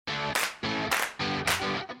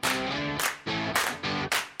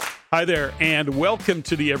Hi there, and welcome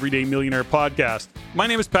to the Everyday Millionaire Podcast. My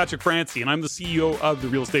name is Patrick Francie, and I'm the CEO of the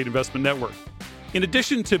Real Estate Investment Network. In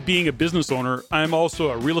addition to being a business owner, I'm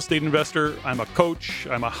also a real estate investor, I'm a coach,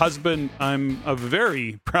 I'm a husband, I'm a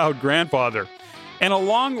very proud grandfather. And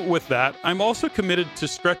along with that, I'm also committed to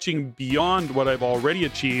stretching beyond what I've already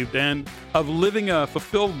achieved and of living a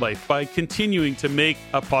fulfilled life by continuing to make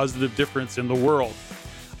a positive difference in the world.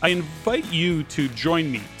 I invite you to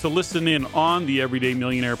join me to listen in on the Everyday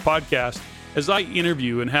Millionaire Podcast as I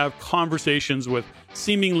interview and have conversations with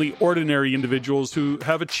seemingly ordinary individuals who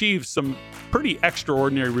have achieved some pretty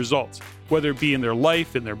extraordinary results, whether it be in their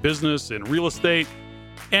life, in their business, in real estate.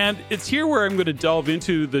 And it's here where I'm going to delve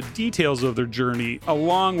into the details of their journey,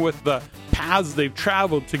 along with the paths they've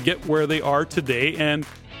traveled to get where they are today, and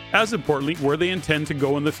as importantly, where they intend to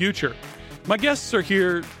go in the future. My guests are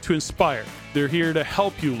here to inspire. They're here to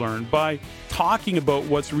help you learn by talking about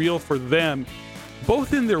what's real for them,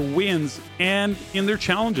 both in their wins and in their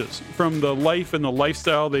challenges, from the life and the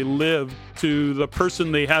lifestyle they live to the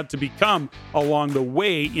person they had to become along the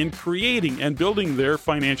way in creating and building their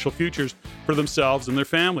financial futures for themselves and their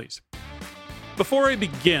families. Before I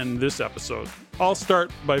begin this episode, I'll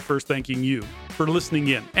start by first thanking you for listening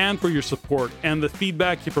in and for your support and the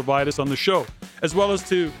feedback you provide us on the show, as well as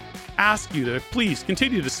to ask you to please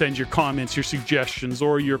continue to send your comments, your suggestions,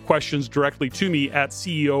 or your questions directly to me at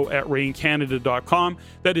ceo@reincanada.com.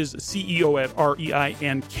 That is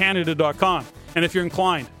ceo@reincanada.com. And if you're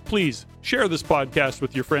inclined, please share this podcast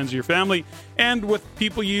with your friends or your family and with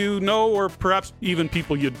people you know, or perhaps even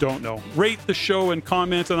people you don't know. Rate the show and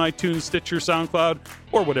comment on iTunes, Stitcher, SoundCloud,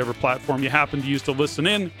 or whatever platform you happen to use to listen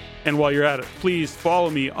in. And while you're at it, please follow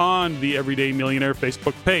me on the Everyday Millionaire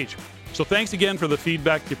Facebook page. So thanks again for the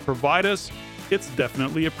feedback you provide us. It's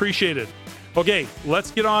definitely appreciated. Okay,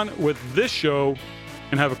 let's get on with this show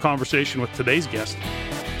and have a conversation with today's guest.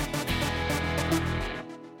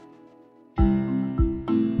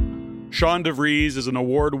 Sean Vries is an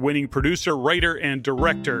award-winning producer, writer, and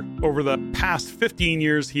director. Over the past 15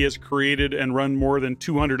 years, he has created and run more than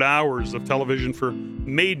 200 hours of television for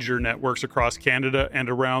major networks across Canada and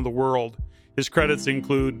around the world. His credits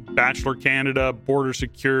include Bachelor Canada, Border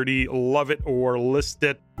Security, Love It or List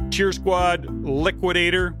It, Cheer Squad,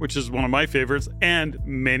 Liquidator, which is one of my favorites, and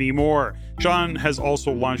many more. Sean has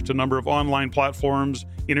also launched a number of online platforms,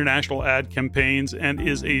 international ad campaigns, and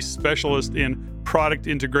is a specialist in product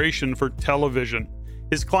integration for television.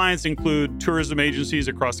 His clients include tourism agencies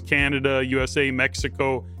across Canada, USA,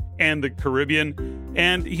 Mexico, and the Caribbean.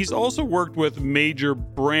 And he's also worked with major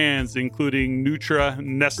brands, including Nutra,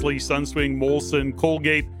 Nestle, Sunswing, Molson,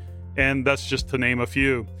 Colgate, and that's just to name a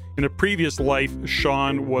few. In a previous life,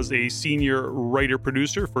 Sean was a senior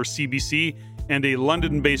writer-producer for CBC and a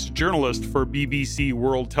London-based journalist for BBC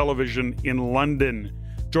World Television in London.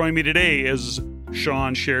 Join me today as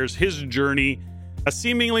Sean shares his journey, a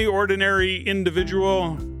seemingly ordinary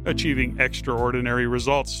individual achieving extraordinary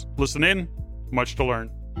results. Listen in, much to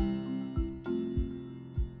learn.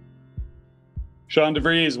 Sean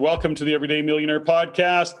Vries, welcome to the Everyday Millionaire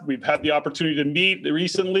Podcast. We've had the opportunity to meet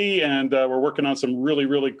recently, and we're working on some really,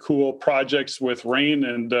 really cool projects with Rain,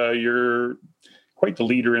 and you're quite the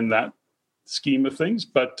leader in that scheme of things.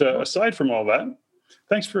 But aside from all that,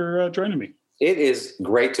 thanks for joining me. It is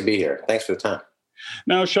great to be here. Thanks for the time.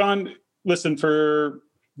 Now, Sean, listen, for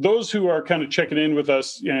those who are kind of checking in with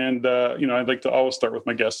us, and I'd like to always start with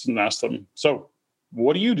my guests and ask them, so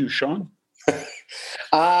what do you do, Sean?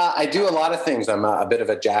 I do a lot of things. I'm a bit of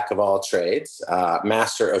a jack of all trades,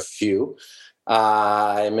 master of few.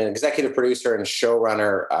 I'm an executive producer and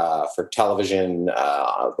showrunner for television,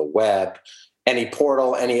 the web, any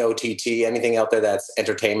portal, any OTT, anything out there that's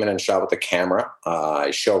entertainment and shot with the camera. I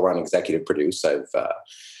showrun, executive produce. I've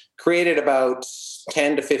created about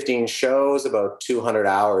 10 to 15 shows, about 200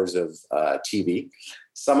 hours of TV.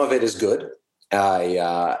 Some of it is good.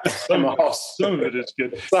 Some of it is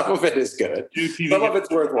good. Some of it is good. Some of it's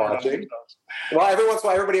worth watching. Well, every once in a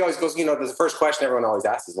while, everybody always goes, the first question everyone always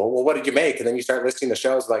asks is, well, what did you make? And then you start listing the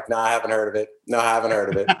shows like, no, I haven't heard of it. No, I haven't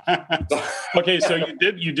heard of it. Okay, so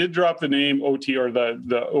you did drop the name OT or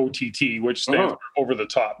the OTT, which stands for over the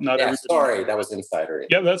top. Sorry, that was insider.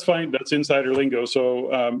 Yeah, that's fine. That's insider lingo. So,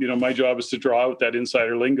 my job is to draw out that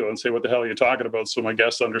insider lingo and say, what the hell are you talking about? So my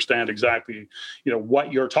guests understand exactly,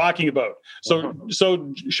 what you're talking about. So,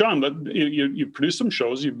 Sean, you produced some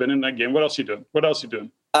shows. You've been in that game. What else are you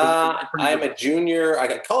doing? I'm a junior.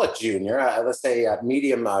 I call it junior. Let's say a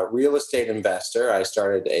medium real estate investor. I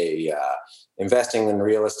started investing in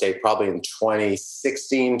real estate probably in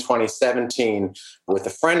 2016, 2017 with a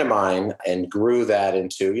friend of mine, and grew that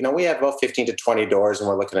into, we have about 15 to 20 doors, and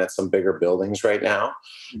we're looking at some bigger buildings right now.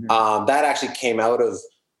 That actually came out of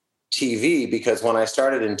TV, because when I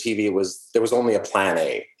started in TV, there was only a plan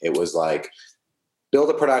A. It was like, build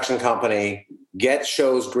a production company, get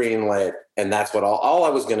shows greenlit, and that's what all I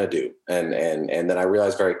was going to do. And then I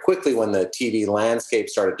realized very quickly, when the TV landscape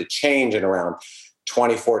started to change in around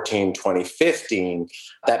 2014, 2015,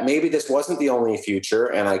 that maybe this wasn't the only future,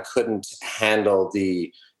 and I couldn't handle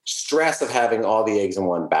the stress of having all the eggs in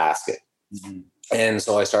one basket. And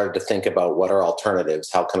so I started to think about, what are alternatives?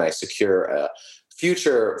 How can I secure a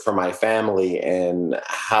future for my family, and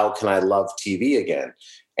how can I love TV again?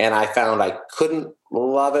 And I found I couldn't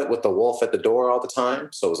love it with the wolf at the door all the time.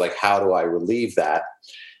 So it was like, how do I relieve that?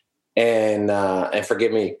 And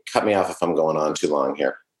forgive me, cut me off if I'm going on too long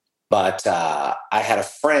here. But I had a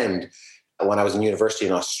friend when I was in university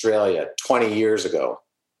in Australia 20 years ago.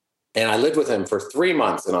 And I lived with him for 3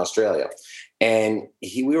 months in Australia. And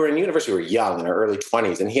we were in university, we were young, in our early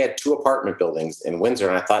 20s, and he had 2 apartment buildings in Windsor.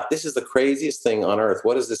 And I thought, this is the craziest thing on earth.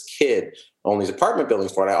 What does this kid own these apartment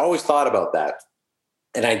buildings for? And I always thought about that.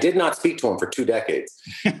 And I did not speak to him for 2 decades.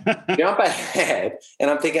 Jump ahead,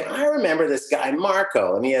 and I'm thinking, I remember this guy,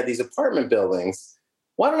 Marco, and he had these apartment buildings.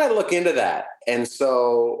 Why don't I look into that? And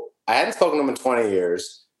so I hadn't spoken to him in 20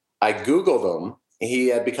 years. I Googled him. He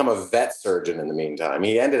had become a vet surgeon in the meantime.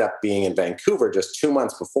 He ended up being in Vancouver just 2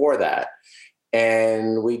 months before that.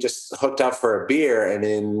 And we just hooked up for a beer. And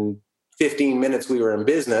in 15 minutes, we were in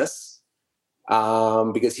business.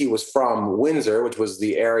 Because he was from Windsor, which was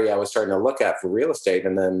the area I was starting to look at for real estate.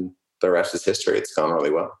 And then the rest is history. It's gone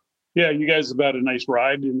really well. Yeah, you guys have had a nice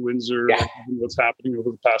ride in Windsor, and what's happening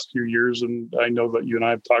over the past few years. And I know that you and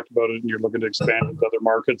I have talked about it, and you're looking to expand into other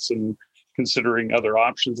markets and considering other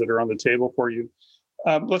options that are on the table for you.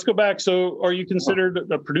 Let's go back. So are you considered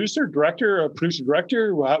a producer director?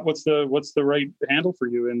 What's the right handle for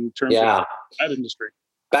you in terms of that industry?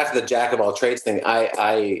 Back to the jack of all trades thing,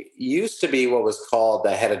 I used to be what was called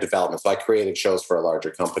the head of development. So I created shows for a larger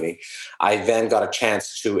company. I then got a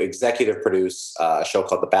chance to executive produce a show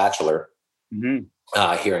called The Bachelor.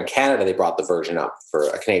 Here in Canada. They brought the version up for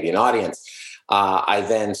a Canadian audience. I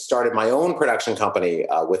then started my own production company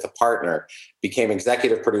with a partner, became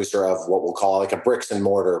executive producer of what we'll call like a bricks and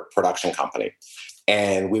mortar production company.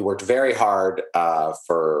 And we worked very hard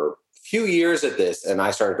for few years at this, and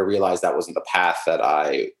I started to realize that wasn't the path that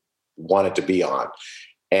I wanted to be on.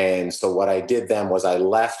 And so what I did then was I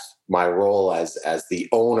left my role as the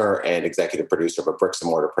owner and executive producer of a bricks and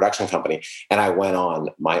mortar production company, and I went on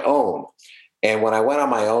my own. And when I went on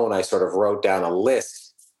my own, I sort of wrote down a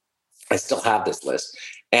list. I still have this list.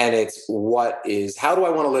 And it's how do I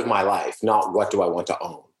want to live my life? Not what do I want to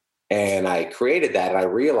own? And I created that, and I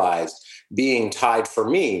realized being tied for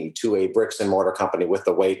me to a bricks and mortar company with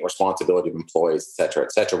the weight and responsibility of employees, et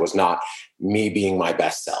cetera, was not me being my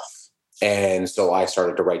best self. And so I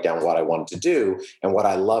started to write down what I wanted to do and what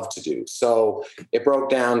I love to do. So it broke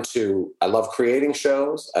down to, I love creating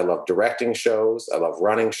shows. I love directing shows. I love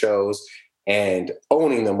running shows, and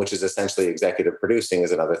owning them, which is essentially executive producing,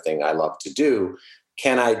 is another thing I love to do.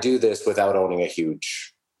 Can I do this without owning a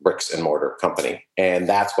huge bricks and mortar company? And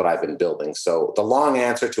that's what I've been building. So the long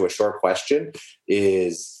answer to a short question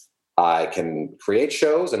is I can create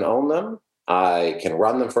shows and own them. I can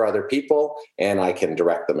run them for other people, and I can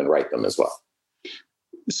direct them and write them as well.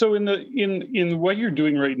 So in what you're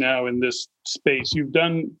doing right now in this space, you've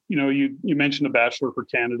done, you mentioned The Bachelor for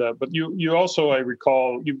Canada, but you also, I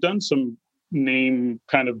recall, you've done some name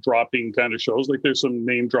kind of dropping kind of shows. Like there's some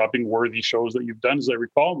name dropping worthy shows that you've done, as I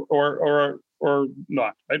recall, or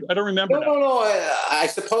not. I don't remember. No. I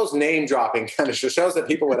suppose name dropping kind of shows that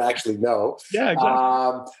people would actually know. Yeah,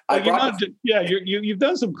 exactly. You've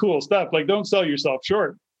done some cool stuff. Like, don't sell yourself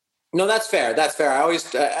short. No, that's fair. I always,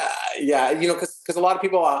 because a lot of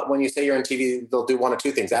people, when you say you're on TV, they'll do one of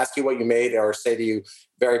two things: ask you what you made, or say to you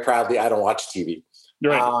very proudly, "I don't watch TV."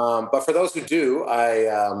 Right. But for those who do,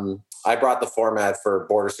 I brought the format for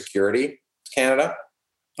Border Security to Canada,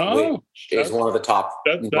 which is one of the top,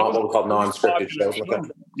 what we call non-scripted shows.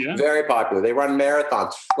 Yeah. Very popular. They run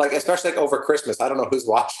marathons, especially over Christmas. I don't know who's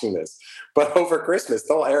watching this, but over Christmas,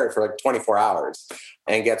 they'll air it for 24 hours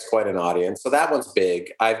and gets quite an audience. So that one's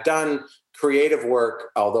big. I've done creative work,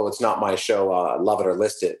 although it's not my show, Love It or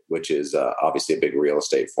List It, which is obviously a big real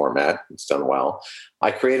estate format. It's done well. I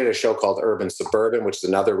created a show called Urban Suburban, which is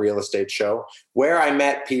another real estate show, where I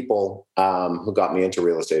met people who got me into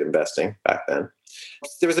real estate investing back then.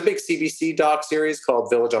 There was a big CBC doc series called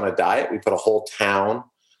Village on a Diet. We put a whole town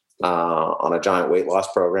on a giant weight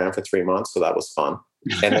loss program for 3 months. So that was fun.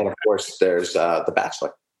 And then, of course, there's The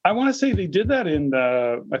Bachelor. I want to say they did that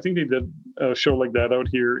I think they did a show like that out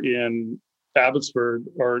here in Abbotsford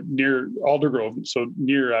or near Aldergrove, so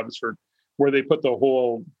near Abbotsford, where they put the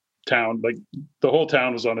whole town, like the whole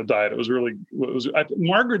town was on a diet.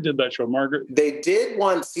 Margaret did that show. They did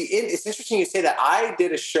one. See, it's interesting you say that. I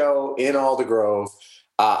did a show in Aldergrove,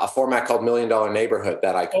 a format called $1 Million Neighborhood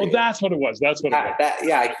that I created. Oh, that's what it was.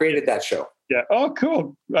 I created that show. Yeah. Oh,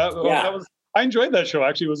 cool. I enjoyed that show.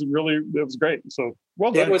 Actually, it was great. So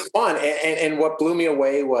well done. It was fun. And what blew me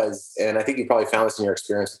away was, and I think you probably found this in your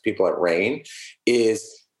experience with people at Rain,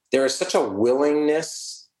 is there is such a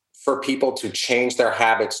willingness for people to change their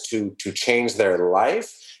habits, to change their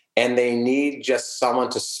life. And they need just someone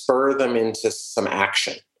to spur them into some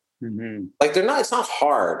action. Mm-hmm. Like it's not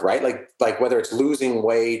hard, right? Like whether it's losing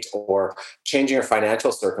weight or changing your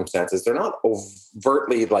financial circumstances, they're not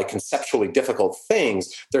overtly like conceptually difficult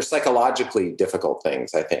things. They're psychologically difficult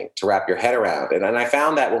things, I think, to wrap your head around. And I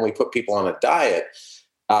found that when we put people on a diet,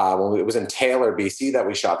 it was in Taylor, BC that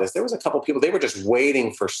we shot this, there was a couple of people, they were just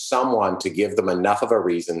waiting for someone to give them enough of a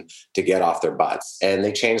reason to get off their butts. And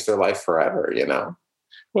they changed their life forever,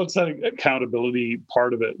 Well, it's that accountability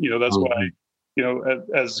part of it. That's why,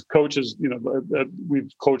 as coaches, we've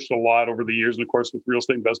coached a lot over the years. And of course, with Real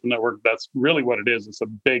Estate Investment Network, that's really what it is. It's a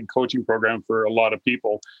big coaching program for a lot of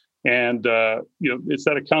people. And, it's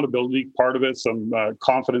that accountability part of it. Some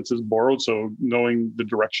confidence is borrowed. So knowing the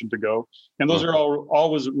direction to go. And those are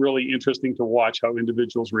always really interesting to watch how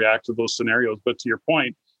individuals react to those scenarios. But to your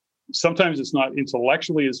point, sometimes it's not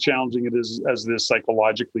intellectually as challenging as it is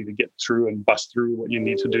psychologically to get through and bust through what you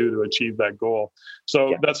need to do to achieve that goal.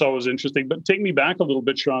 So That's always interesting. But take me back a little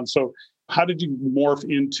bit, Sean. So how did you morph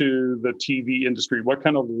into the TV industry? What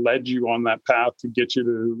kind of led you on that path to get you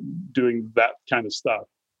to doing that kind of stuff?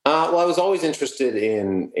 Well, I was always interested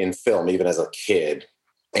in film, even as a kid.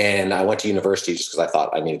 And I went to university just because I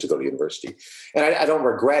thought I needed to go to university. And I don't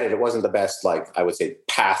regret it. It wasn't the best, I would say,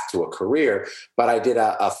 path to a career. But I did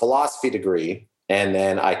a philosophy degree, and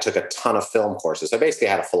then I took a ton of film courses. I basically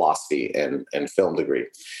had a philosophy and film degree,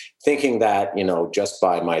 thinking that, just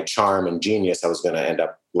by my charm and genius, I was going to end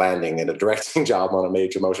up landing in a directing job on a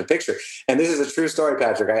major motion picture. And this is a true story,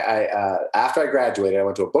 Patrick. After I graduated, I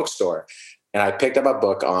went to a bookstore, and I picked up a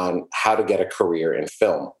book on how to get a career in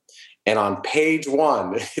film. And on page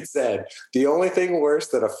 1, it said, the only thing worse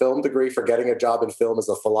than a film degree for getting a job in film is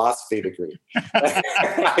a philosophy degree.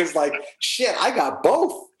 I was like, shit, I got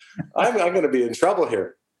both. I'm going to be in trouble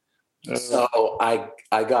here. So I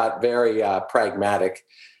got very pragmatic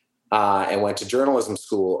and went to journalism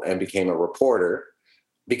school and became a reporter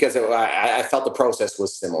because I felt the process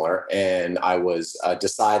was similar. And I was a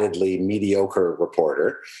decidedly mediocre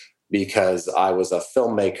reporter because I was a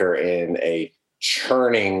filmmaker in a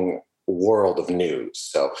churning world of news.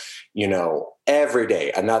 So, every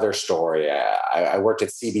day, another story. I worked at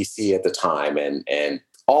CBC at the time and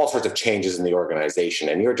all sorts of changes in the organization.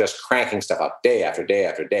 And you're just cranking stuff up day after day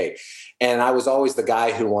after day. And I was always the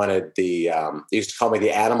guy who wanted they used to call me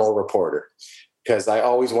the animal reporter because I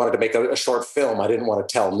always wanted to make a short film. I didn't want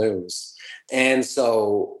to tell news. And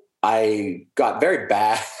so I got very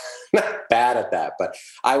bad, not bad at that, but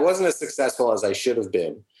I wasn't as successful as I should have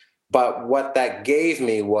been. But what that gave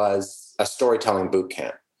me was a storytelling boot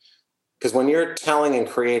camp. Because when you're telling and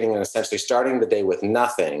creating and essentially starting the day with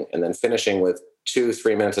nothing and then finishing with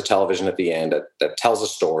 2-3 minutes of television at the end that tells a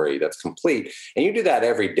story that's complete, and you do that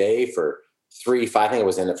every day for 3-5, I think I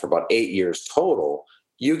was in it for about 8 years total,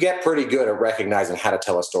 you get pretty good at recognizing how to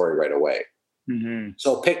tell a story right away. Mm-hmm.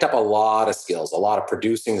 So picked up a lot of skills, a lot of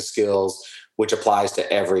producing skills, which applies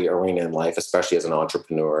to every arena in life, especially as an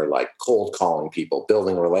entrepreneur, like cold calling people,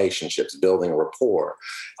 building relationships, building rapport,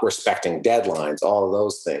 respecting deadlines, all of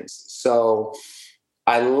those things. So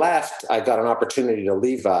I got an opportunity to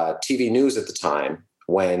leave TV news at the time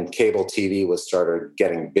when cable TV started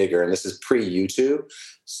getting bigger. And this is pre-YouTube.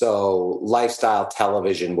 So lifestyle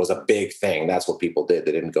television was a big thing. That's what people did.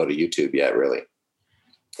 They didn't go to YouTube yet, really.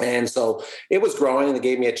 And so it was growing and it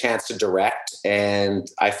gave me a chance to direct. And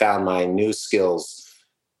I found my news skills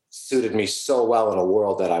suited me so well in a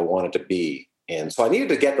world that I wanted to be in. So I needed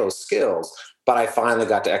to get those skills, but I finally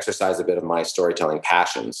got to exercise a bit of my storytelling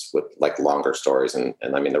passions with longer stories. And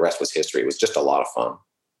I mean, the rest was history. It was just a lot of fun.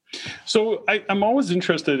 So I'm always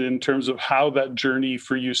interested in terms of how that journey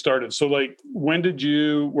for you started. So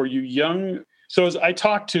were you young? So as I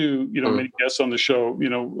talk to, many guests on the show,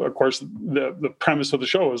 of course, the premise of the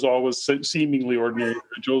show is always seemingly ordinary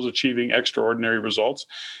individuals achieving extraordinary results.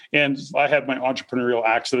 And I had my entrepreneurial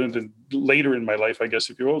accident and later in my life, I guess,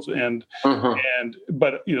 if you will.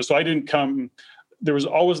 But so I didn't come. There was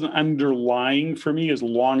always an underlying for me, as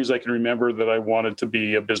long as I can remember, that I wanted to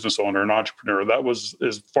be a business owner, an entrepreneur. That was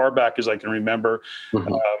as far back as I can remember.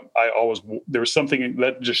 There was something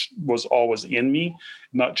that just was always in me.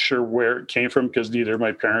 Not sure where it came from, because neither of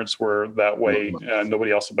my parents were that way.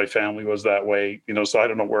 Nobody else in my family was that way. So I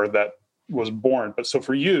don't know where that was born. But so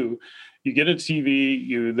for you, you get a TV,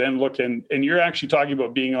 you then look and you're actually talking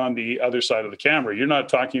about being on the other side of the camera. You're not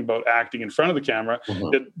talking about acting in front of the camera.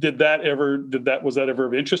 Was that ever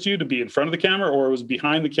of interest to you, to be in front of the camera, or was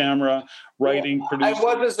behind the camera, writing, producing? I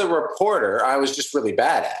was as a reporter. I was just really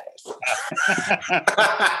bad at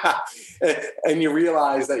it. And you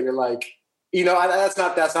realize that you're like, that's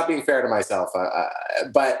not being fair to myself.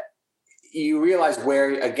 But you realize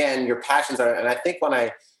where, again, your passions are. And I think when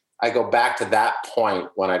I go back to that point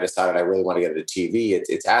when I decided I really want to get into TV,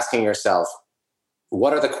 it's asking yourself,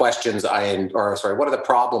 what are the what are the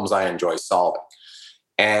problems I enjoy solving?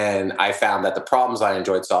 And I found that the problems I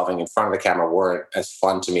enjoyed solving in front of the camera weren't as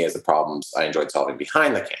fun to me as the problems I enjoyed solving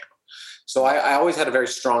behind the camera. So I always had a very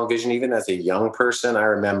strong vision, even as a young person. I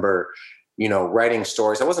remember, writing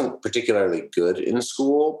stories. I wasn't particularly good in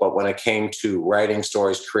school, but when it came to writing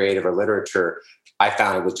stories, creative or literature, I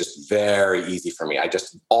found it was just very easy for me. I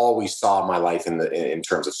just always saw my life in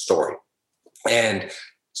terms of story. And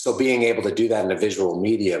so being able to do that in a visual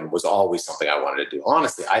medium was always something I wanted to do.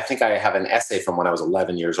 Honestly, I think I have an essay from when I was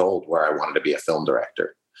 11 years old where I wanted to be a film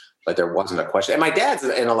director. Like, there wasn't a question. And my dad's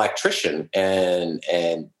an electrician, and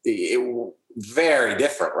it very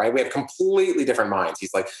different, right? We have completely different minds.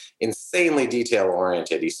 He's like insanely detail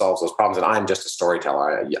oriented. He solves those problems. And I'm just a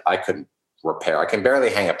storyteller. I couldn't repair. I can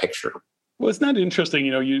barely hang a picture. Well, it's not interesting.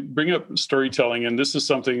 You bring up storytelling, and this is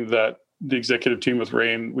something that the executive team with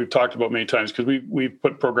Rain, we've talked about many times, because we've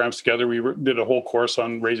put programs together. We did a whole course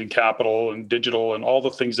on raising capital and digital and all the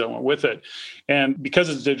things that went with it. And because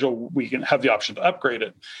it's digital, we can have the option to upgrade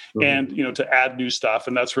it and, to add new stuff.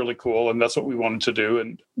 And that's really cool. And that's what we wanted to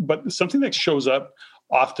do. But something that shows up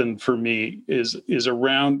often for me is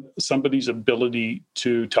around somebody's ability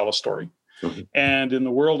to tell a story. And in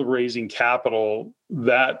the world of raising capital,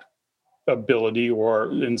 that ability,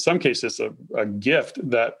 or in some cases a gift,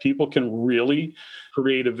 that people can really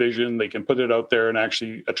create a vision, they can put it out there and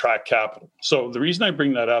actually attract capital. So the reason I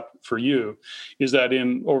bring that up for you is that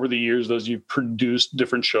over the years, as you've produced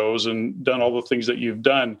different shows and done all the things that you've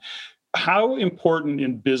done, how important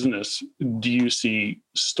in business do you see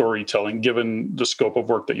storytelling, given the scope of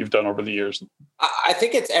work that you've done over the years? I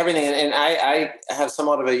think it's everything. And I have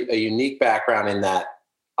somewhat of a unique background in that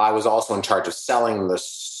I was also in charge of selling the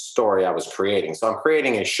story I was creating. So I'm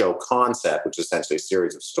creating a show concept, which is essentially a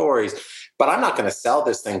series of stories, but I'm not going to sell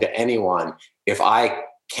this thing to anyone if I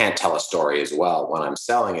can't tell a story as well when I'm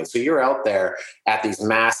selling it. So you're out there at these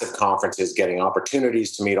massive conferences getting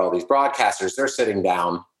opportunities to meet all these broadcasters. They're sitting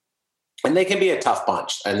down, and they can be a tough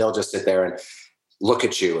bunch, and they'll just sit there and look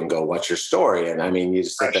at you and go, "What's your story?" And I mean, you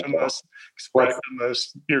just sit there and go,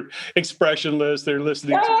 expressionless. You're expressionless. They're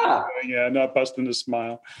listening to you, not busting a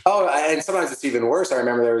smile. Oh, and sometimes it's even worse. I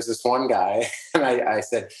remember there was this one guy, and I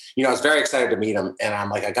said, I was very excited to meet him. And I'm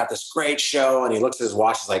like, I got this great show. And he looks at his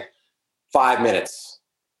watch. He's like, 5 minutes.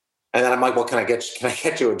 And then I'm like, well, can I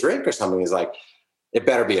get you a drink or something? He's like, it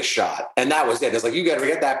better be a shot. And that was it. It's like, you got to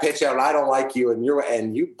get that pitch out, and I don't like you. And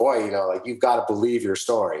you, boy, like, you've got to believe your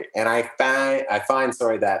story. And I find,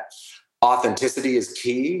 sorry, that authenticity is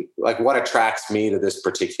key. Like, what attracts me to this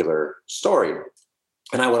particular story?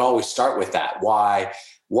 And I would always start with that. Why?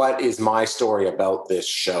 What is my story about this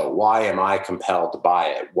show? Why am I compelled to buy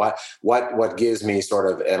it? What gives me sort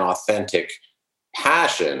of an authentic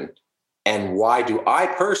passion? And why do I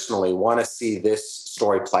personally want to see this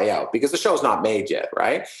story play out? Because the show's not made yet,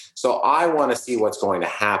 right? So I want to see what's going to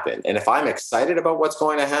happen. And if I'm excited about what's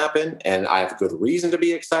going to happen, and I have good reason to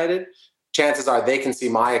be excited, chances are they can see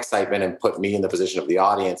my excitement and put me in the position of the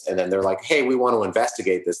audience. And then they're like, hey, we want to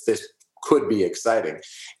investigate this. This could be exciting.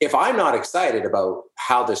 If I'm not excited about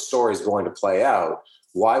how this story is going to play out,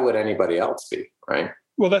 why would anybody else be, right?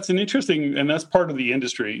 Well, that's and that's part of the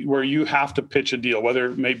industry where you have to pitch a deal,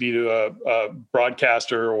 whether it may be to a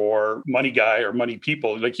broadcaster or money guy or money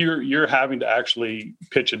people. Like, you're having to actually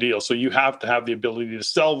pitch a deal. So you have to have the ability to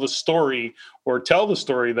sell the story or tell the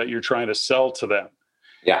story that you're trying to sell to them.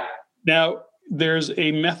 Yeah. Now, there's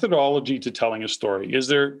a methodology to telling a story. Is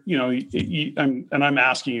there, I'm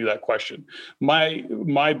asking you that question.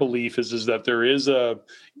 My belief is that there is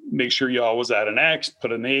make sure you always add an X,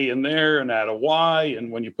 put an A in there and add a Y.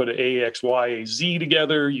 And when you put an A, X, Y, A, Z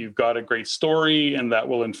together, you've got a great story, and that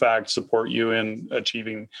will in fact support you in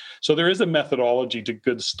achieving. So there is a methodology to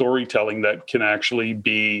good storytelling that can actually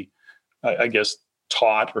be, I guess,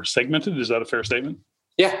 taught or segmented. Is that a fair statement?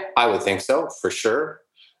 Yeah, I would think so, for sure.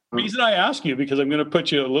 Reason I ask you, because I'm going to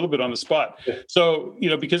put you a little bit on the spot. So,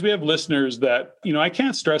 because we have listeners that, I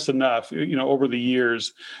can't stress enough, over the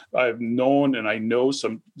years, I've known and I know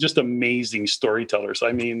some just amazing storytellers.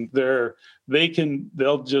 I mean,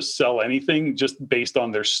 they'll just sell anything just based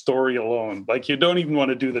on their story alone. Like, you don't even want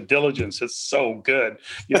to do the diligence. It's so good,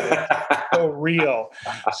 it's so real.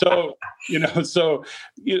 So,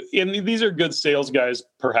 and these are good sales guys,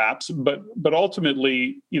 perhaps, but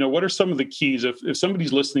ultimately, what are some of the keys if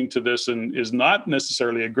somebody's listening to this and is not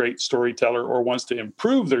necessarily a great storyteller or wants to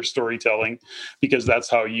improve their storytelling, because that's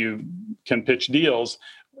how you can pitch deals?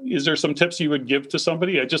 Is there some tips you would give to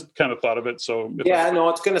somebody? I just kind of thought of it. So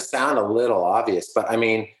it's going to sound a little obvious, but I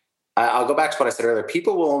mean, I'll go back to what I said earlier.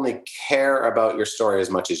 People will only care about your story as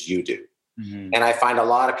much as you do. Mm-hmm. And I find a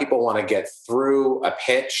lot of people want to get through a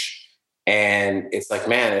pitch, and it's like,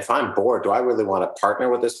 man, if I'm bored, do I really want to partner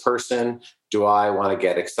with this person? Do I want to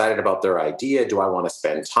get excited about their idea? Do I want to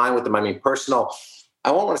spend time with them? I mean,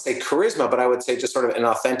 I won't want to say charisma, but I would say just sort of an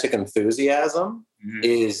authentic enthusiasm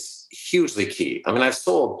is hugely key. I mean, I've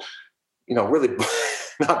sold, really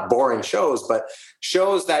not boring shows, but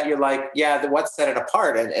shows that you're like, yeah, what set it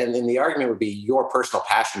apart? And then the argument would be your personal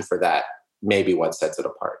passion for that, maybe what sets it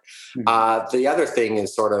apart. Mm-hmm. The other thing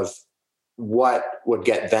is sort of what would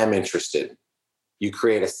get them interested. You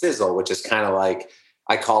create a sizzle, which is kind of like,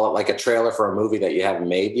 I call it like a trailer for a movie that you haven't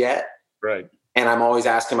made yet. Right. And I'm always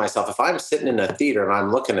asking myself, if I'm sitting in a theater and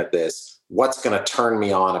I'm looking at this, what's going to turn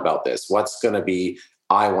me on about this? What's going to be,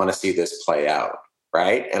 I want to see this play out,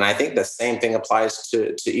 right? And I think the same thing applies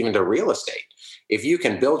to even to real estate. If you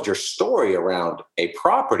can build your story around a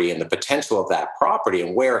property and the potential of that property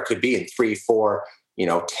and where it could be in 3, 4,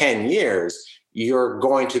 10 years, you're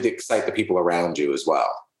going to excite the people around you as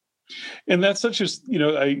well. And that's such as,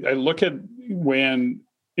 I look at when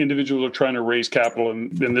individuals are trying to raise capital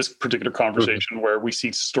in this particular conversation, where we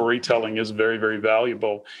see storytelling is very, very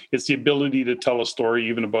valuable. It's the ability to tell a story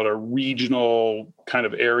even about a regional kind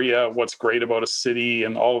of area, what's great about a city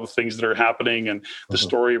and all of the things that are happening, and the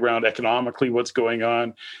story around economically what's going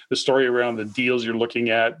on, the story around the deals you're looking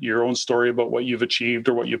at, your own story about what you've achieved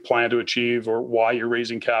or what you plan to achieve or why you're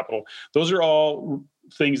raising capital. Those are all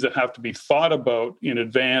things that have to be thought about in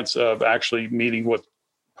advance of actually meeting with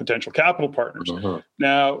potential capital partners.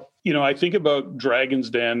 Now, I think about Dragon's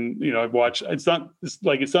Den. I've watched. It's not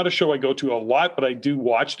a show I go to a lot, but I do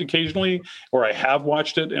watch it occasionally, or I have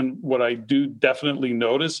watched it. And what I do definitely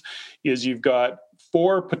notice is you've got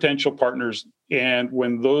 4 potential partners, and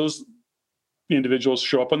when those individuals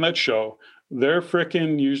show up on that show, they're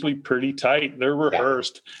freaking usually pretty tight. They're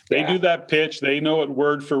rehearsed. They do that pitch. They know it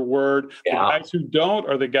word for word. The guys who don't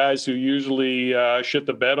are the guys who usually shit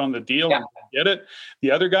the bed on the deal and get it.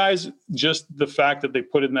 The other guys, just the fact that they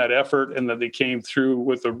put in that effort and that they came through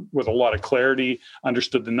with a lot of clarity,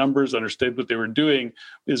 understood the numbers, understood what they were doing,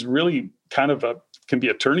 is really kind of can be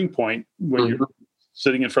a turning point when you're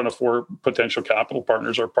sitting in front of 4 potential capital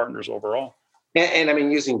partners or partners overall. And I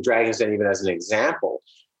mean, using Dragon's Den even as an example,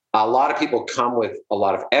 a lot of people come with a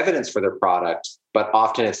lot of evidence for their product, but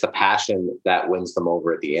often it's the passion that wins them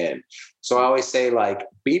over at the end. So I always say,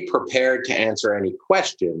 be prepared to answer any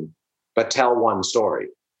question, but tell one story,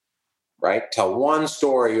 right? Tell one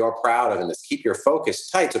story you're proud of, and just keep your focus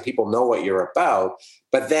tight so people know what you're about,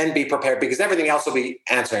 but then be prepared, because everything else will be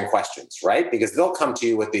answering questions, right? Because they'll come to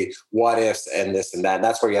you with the what ifs and this and that. And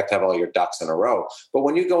that's where you have to have all your ducks in a row. But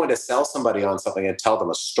when you go in to sell somebody on something and tell them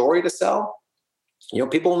a story to sell,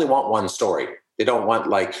 people only want one story. They don't want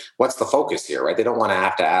what's the focus here, right? They don't want to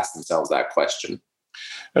have to ask themselves that question.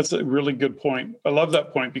 That's a really good point. I love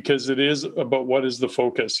that point, because it is about what is the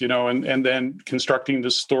focus, and then constructing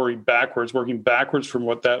the story backwards, working backwards from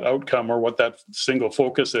what that outcome or what that single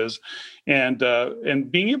focus is, and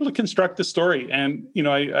being able to construct the story. And,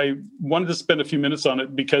 I wanted to spend a few minutes on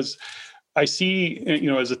it because I see,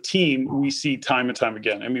 as a team, we see time and time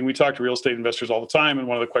again. I mean, we talk to real estate investors all the time, and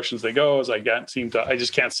one of the questions they go is, I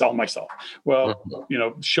just can't sell myself. Well,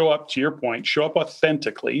 show up, to your point, show up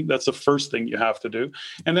authentically. That's the first thing you have to do.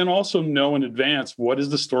 And then also know in advance, what is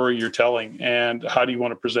the story you're telling and how do you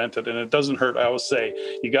want to present it? And it doesn't hurt. I always say,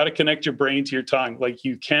 you got to connect your brain to your tongue.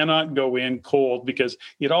 You cannot go in cold, because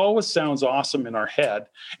it always sounds awesome in our head.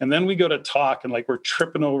 And then we go to talk and we're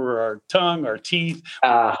tripping over our tongue, our teeth.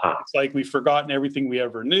 It's like we we've forgotten everything we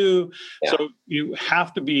ever knew. Yeah. So you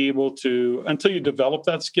have to be able to, until you develop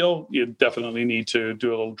that skill, you definitely need to do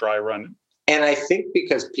a little dry run. And I think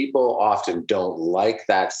because people often don't like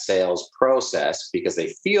that sales process because they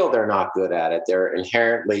feel they're not good at it, they're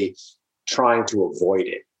inherently trying to avoid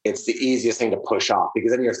it. It's the easiest thing to push off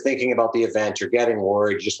because then you're thinking about the event, you're getting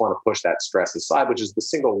worried, you just want to push that stress aside, which is the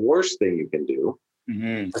single worst thing you can do.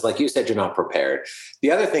 Because like you said, you're not prepared.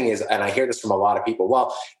 The other thing is, and I hear this from a lot of people,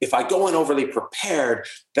 well, if I go in overly prepared,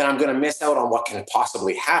 then I'm going to miss out on what can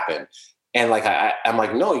possibly happen. And like, I'm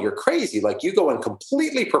like, no, you're crazy. Like you go in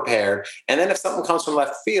completely prepared. And then if something comes from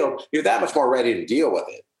left field, you're that much more ready to deal with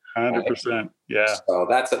it. 100%. Right? Yeah. So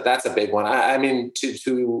that's a big one. I mean,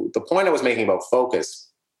 to the point I was making about focus,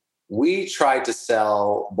 we tried to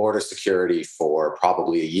sell border security for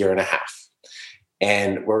probably a year and a half.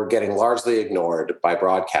 And we're getting largely ignored by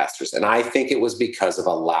broadcasters. And I think it was because of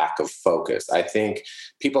a lack of focus. I think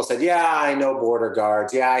people said, yeah, I know border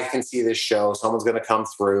guards. Yeah, I can see this show. Someone's going to come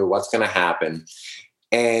through. What's going to happen?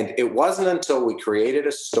 And it wasn't until we created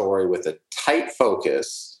a story with a tight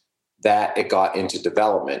focus that it got into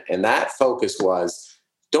development. And that focus was,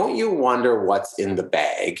 don't you wonder what's in the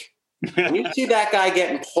bag? When you see that guy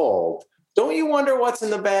getting pulled, don't you wonder what's in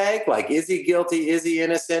the bag? Like, is he guilty? Is he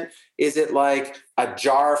innocent? Is it like a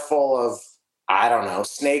jar full of, I don't know,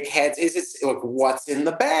 snake heads? Is it like, what's in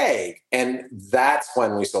the bag? And that's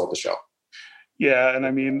when we sold the show. Yeah. And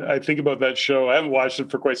I mean, I think about that show. I haven't watched it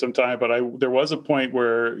for quite some time, but there was a point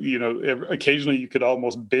where, occasionally you could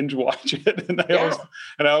almost binge watch it. And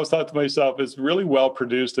I always thought to myself, it's really well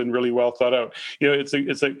produced and really well thought out. It's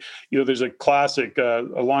there's a classic, a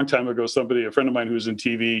long time ago, a friend of mine who was in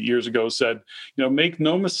TV years ago said, make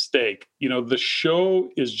no mistake, the show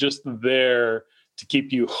is just there to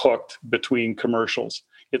keep you hooked between commercials.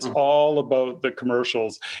 It's all about the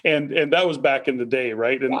commercials. And that was back in the day,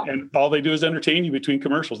 right? And all they do is entertain you between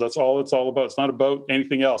commercials. That's all it's all about. It's not about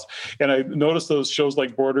anything else. And I noticed those shows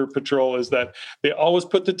like Border Patrol is that they always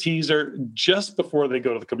put the teaser just before they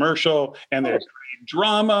go to the commercial, and they create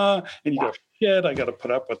drama, and you go, shit, I got to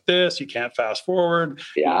put up with this. You can't fast forward.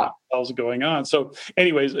 Yeah. What else is going on? So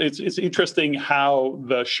anyways, it's interesting how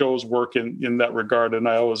the shows work in that regard. And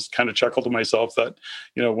I always kind of chuckle to myself that,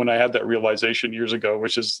 when I had that realization years ago,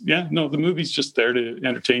 which is, the movie's just there to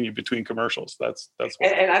entertain you between commercials. That's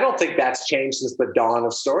and I don't think that's changed since the dawn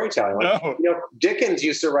of storytelling. Dickens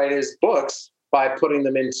used to write his books by putting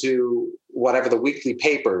them into whatever the weekly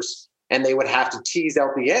papers, and they would have to tease out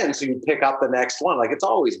the end so you pick up the next one. Like, it's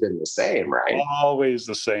always been the same, right? Always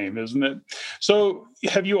the same, isn't it? So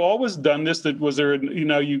have you always done this? Was there,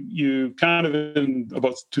 you kind of in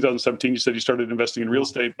about 2017, you said you started investing in real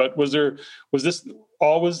estate, but was this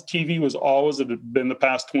always TV was always, it had been the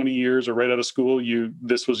past 20 years or right out of school,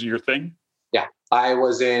 this was your thing? Yeah. I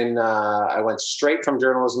went straight from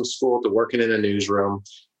journalism school to working in a newsroom,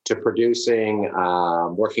 to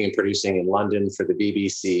working and producing in London for the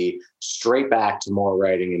BBC, straight back to more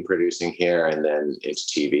writing and producing here, and then into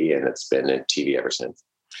TV, and it's been in TV ever since.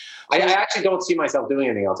 I actually don't see myself doing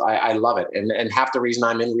anything else. I love it. And half the reason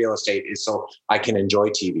I'm in real estate is so I can enjoy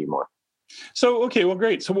TV more. So, okay, well,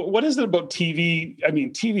 great. So what is it about TV? I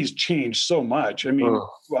mean, TV's changed so much. I mean,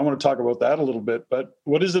 I want to talk about that a little bit, but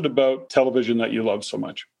what is it about television that you love so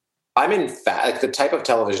much? The type of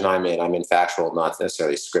television I'm in factual, not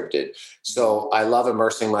necessarily scripted. So I love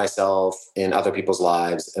immersing myself in other people's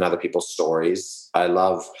lives and other people's stories. I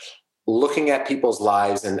love looking at people's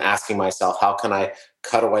lives and asking myself, how can I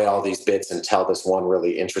cut away all these bits and tell this one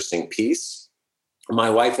really interesting piece? My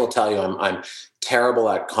wife will tell you I'm terrible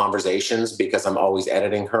at conversations because I'm always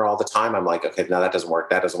editing her all the time. I'm like, okay, no, that doesn't work.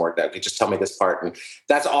 That doesn't work. Okay, just tell me this part. And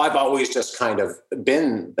that's all. I've always just kind of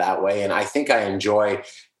been that way. And I think I enjoy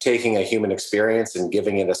taking a human experience and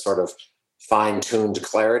giving it a sort of fine-tuned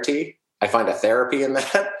clarity. I find a therapy in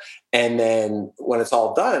that. And then when it's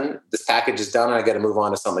all done, this package is done, and I got to move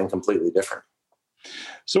on to something completely different.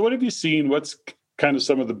 So what have you seen? What's kind of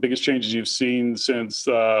some of the biggest changes you've seen since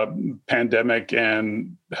pandemic?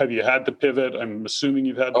 And have you had to pivot? I'm assuming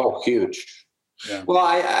you've had to. Oh, huge. Yeah. Well,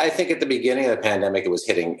 I think at the beginning of the pandemic, it was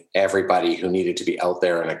hitting everybody who needed to be out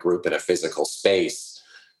there in a group in a physical space.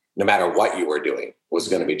 No matter what you were doing, was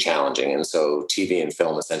going to be challenging. And so TV and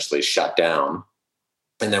film essentially shut down.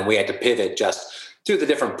 And then we had to pivot just through the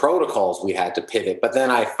different protocols we had to pivot. But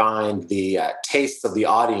then I find the tastes of the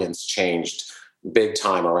audience changed big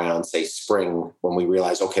time around, say, spring, when we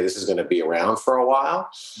realized, okay, this is going to be around for a while.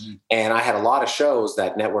 Mm-hmm. And I had a lot of shows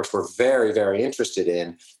that networks were very, very interested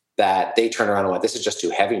in that they turned around and went, this is just too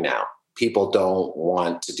heavy now. People don't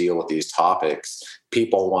want to deal with these topics.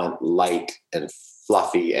 People want light and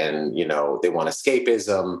fluffy and, they want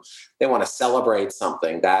escapism. They want to celebrate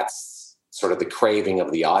something. That's sort of the craving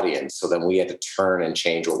of the audience. So then we had to turn and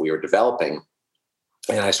change what we were developing.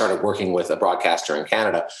 And I started working with a broadcaster in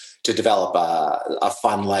Canada to develop a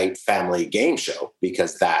fun, light family game show,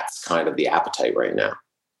 because that's kind of the appetite right now.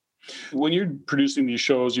 When you're producing these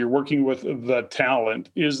shows, you're working with the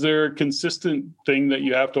talent. Is there a consistent thing that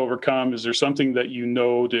you have to overcome? Is there something that you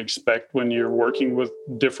know to expect when you're working with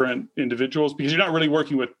different individuals? Because you're not really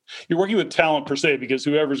working with talent per se, because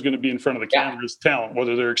whoever's going to be in front of the camera is talent,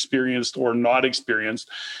 whether they're experienced or not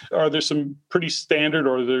experienced. Are there some pretty standard,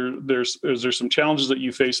 or is there some challenges that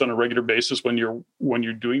you face on a regular basis when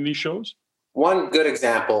you're doing these shows? One good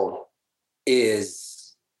example is,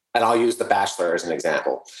 and I'll use The Bachelor as an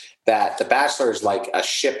example, that The Bachelor is like a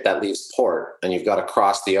ship that leaves port and you've got to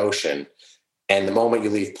cross the ocean. And the moment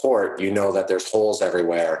you leave port, you know that there's holes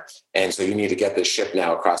everywhere. And so you need to get this ship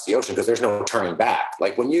now across the ocean, because there's no turning back.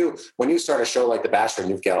 Like when you start a show like The Bachelor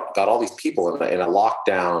and you've got all these people in a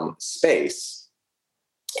lockdown space,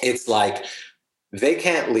 it's like they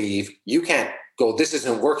can't leave. You can't go, this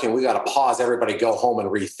isn't working. We got to pause, everybody go home and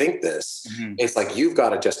rethink this. Mm-hmm. It's like, you've got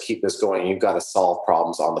to just keep this going. You've got to solve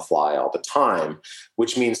problems on the fly all the time,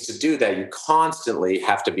 which means to do that, you constantly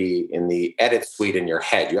have to be in the edit suite in your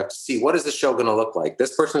head. You have to see, what is the show going to look like?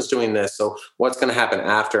 This person's doing this. So what's going to happen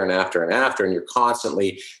after and after and after? And you're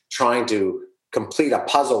constantly trying to complete a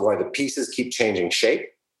puzzle where the pieces keep changing shape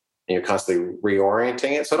and you're constantly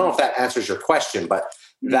reorienting it. So I don't know if that answers your question, but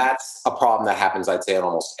that's a problem that happens, I'd say, on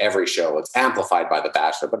almost every show. It's amplified by The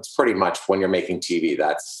Bachelor, but it's pretty much when you're making TV,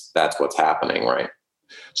 that's what's happening, right?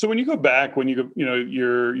 So when you go back,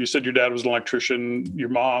 you said your dad was an electrician, your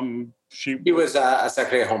mom, he was a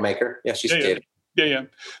secretary homemaker. Yeah, she stayed. Yeah.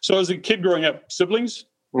 So as a kid growing up, siblings?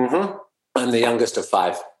 Mm-hmm. I'm the youngest of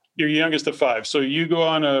 5. You're youngest of 5. So you go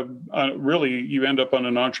on you end up on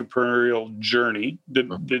an entrepreneurial journey.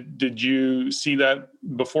 Did you see that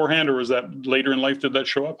beforehand, or was that later in life? Did that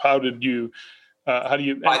show up? How do you?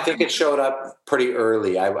 I think it showed up pretty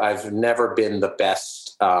early. I've never been the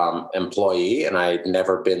best employee, and I've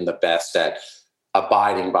never been the best at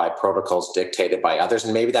abiding by protocols dictated by others.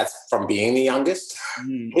 And maybe that's from being the youngest,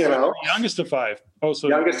 Youngest of 5. Oh, so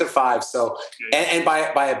youngest of 5. So, and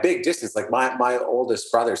by a big distance, like my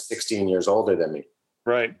oldest brother is 16 years older than me.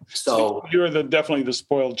 Right. So you're definitely the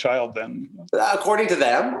spoiled child then. According to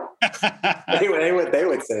them, they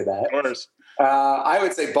would say that. Of course. I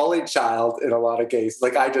would say bullied child in a lot of cases.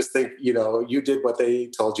 Like, I just think, you did what they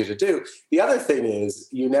told you to do. The other thing is,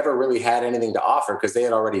 you never really had anything to offer because they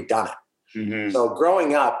had already done it. Mm-hmm. So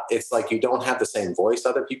growing up, it's like you don't have the same voice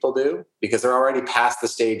other people do, because they're already past the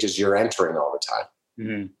stages you're entering all the time.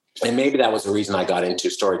 Mm-hmm. And maybe that was the reason I got into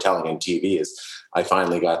storytelling and TV, is I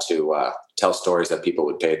finally got to tell stories that people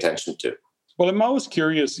would pay attention to. Well, I'm always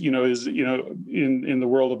curious, in the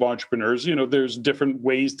world of entrepreneurs, there's different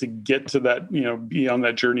ways to get to that, be on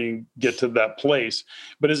that journey and get to that place.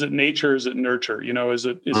 But is it nature? Is it nurture? Is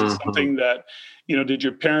it something that, did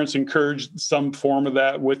your parents encourage some form of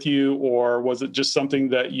that with you, or was it just something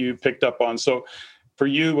that you picked up on? So for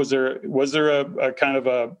you, was there a kind of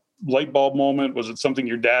a light bulb moment? Was it something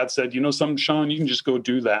your dad said, something, Sean, you can just go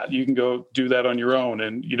do that. You can go do that on your own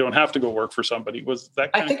and you don't have to go work for somebody. Was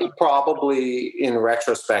that I think it probably, in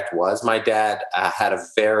retrospect, was. My dad had a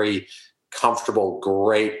very comfortable,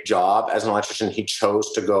 great job as an electrician. He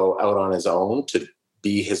chose to go out on his own to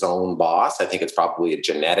be his own boss. I think it's probably a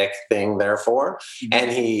genetic thing, therefore.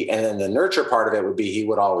 Mm-hmm. And then the nurture part of it would be, he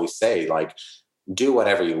would always say, like, do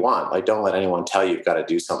whatever you want. Like, don't let anyone tell you you've got to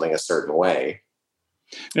do something a certain way.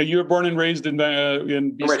 Now, you were born and raised in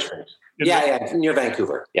BC. Richmond. Near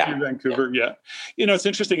Vancouver. Yeah. Near Vancouver, yeah. It's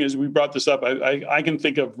interesting, as we brought this up, I can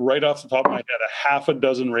think of right off the top of my head a half a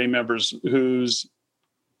dozen Ray members whose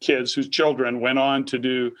children went on to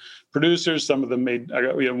do producers. Some of them made,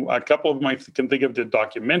 a couple of them I can think of did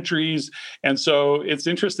documentaries. And so it's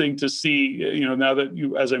interesting to see, now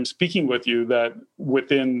that as I'm speaking with you, that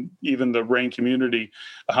within even the Rain community,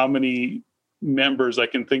 how many members I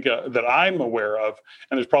can think of that I'm aware of,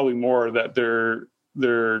 and there's probably more, that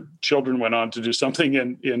their children went on to do something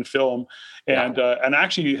in film, and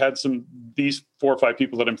actually had these 4 or 5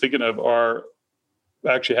 people that I'm thinking of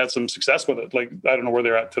actually had some success with it. Like, I don't know where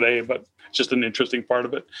they're at today, but it's just an interesting part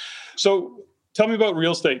of it. So tell me about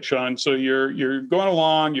real estate, Sean. So you're going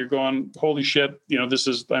along, you're going, holy shit, this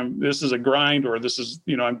is a grind, or this is,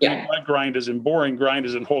 my grind is in boring, grind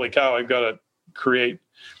is in holy cow, I've got to create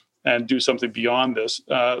and do something beyond this.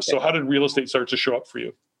 So how did real estate start to show up for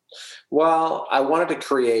you? Well, I wanted to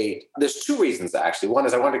create, there's two reasons actually. One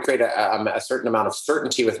is I wanted to create a certain amount of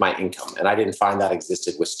certainty with my income. And I didn't find that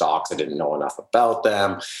existed with stocks. I didn't know enough about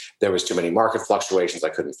them. There was too many market fluctuations. I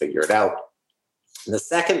couldn't figure it out. And the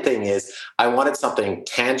second thing is I wanted something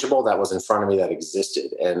tangible that was in front of me that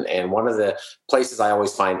existed. And one of the places I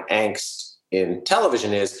always find angst in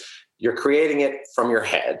television is you're creating it from your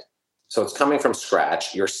head. So it's coming from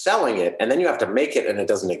scratch, you're selling it, and then you have to make it and it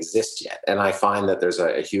doesn't exist yet. And I find that there's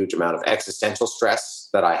a huge amount of existential stress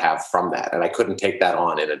that I have from that. And I couldn't take that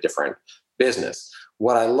on in a different business.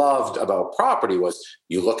 What I loved about property was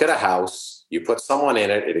you look at a house, you put someone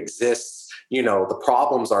in it, it exists. The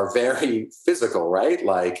problems are very physical, right?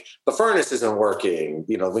 Like the furnace isn't working.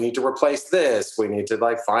 We need to replace this. We need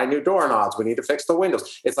to find new doorknobs. We need to fix the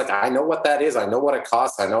windows. It's like, I know what that is. I know what it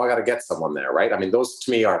costs. I know I got to get someone there, right? I mean, those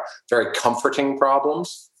to me are very comforting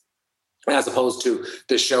problems as opposed to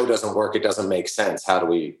this show doesn't work. It doesn't make sense. How do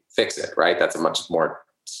we fix it, right? That's a much more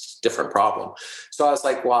different problem. So I was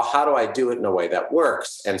like, well, how do I do it in a way that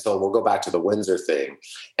works? And so we'll go back to the Windsor thing.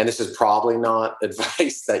 And this is probably not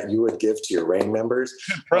advice that you would give to your RAIN members.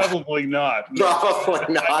 Probably not.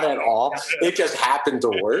 Probably not at all. It just happened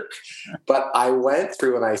to work. But I went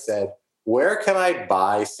through and I said, where can I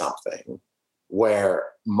buy something where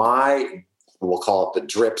we'll call it the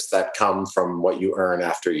drips that come from what you earn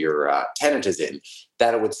after your tenant is in,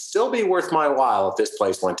 that it would still be worth my while if this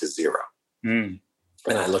place went to zero. Mm.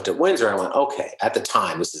 And I looked at Windsor and I went, okay, at the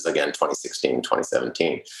time, this is again 2016,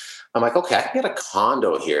 2017. I'm like, okay, I can get a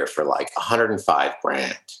condo here for like $105,000.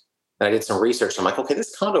 And I did some research. I'm like, okay,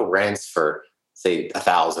 this condo rents for say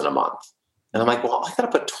 $1,000 a month. And I'm like, well, I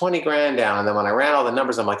got to put $20,000 down. And then when I ran all the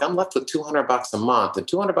numbers, I'm like, I'm left with $200 a month. And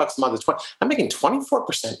 $200 a month is I'm making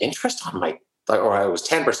 24% interest on my, or I was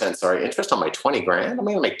 10%, sorry, interest on my $20,000. I'm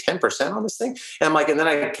going to make 10% on this thing. And I'm like, and then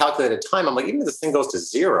I calculated time. I'm like, even if this thing goes to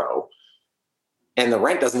zero, and the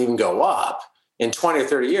rent doesn't even go up, in 20 or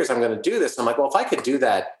 30 years, I'm going to do this. I'm like, well, if I could do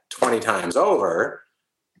that 20 times over,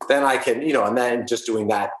 then I can, and then just doing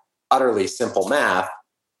that utterly simple math.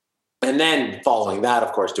 And then following that,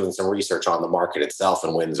 of course, doing some research on the market itself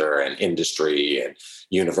in Windsor and industry and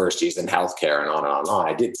universities and healthcare and on and on and on.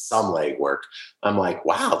 I did some legwork. I'm like,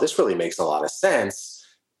 wow, this really makes a lot of sense.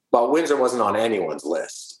 But Windsor wasn't on anyone's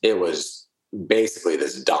list. It was basically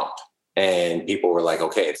this dump. And people were like,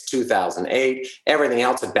 okay, it's 2008. Everything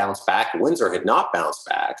else had bounced back. Windsor had not bounced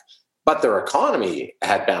back, but their economy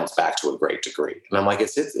had bounced back to a great degree. And I'm like,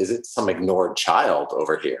 is it some ignored child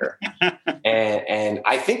over here? and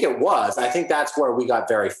I think it was. I think that's where we got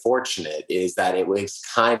very fortunate, is that it was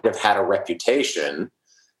kind of had a reputation,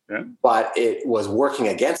 but it was working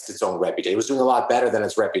against its own reputation. It was doing a lot better than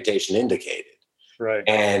its reputation indicated. Right.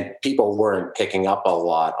 And people weren't picking up a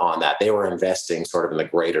lot on that. They were investing sort of in the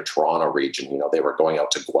greater Toronto region. They were going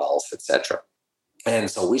out to Guelph, et cetera. And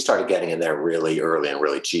so we started getting in there really early and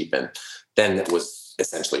really cheap. And then it was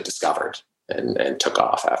essentially discovered and took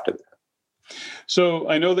off after that. So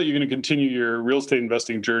I know that you're going to continue your real estate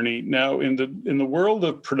investing journey. Now, in the world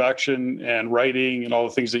of production and writing and all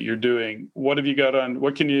the things that you're doing, what have you got on?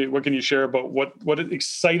 What can you share about what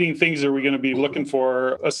exciting things are we going to be looking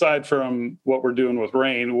for aside from what we're doing with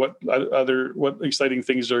RAIN? What exciting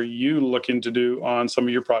things are you looking to do on some of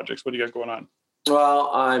your projects? What do you got going on? Well,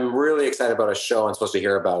 I'm really excited about a show I'm supposed to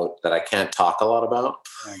hear about that I can't talk a lot about.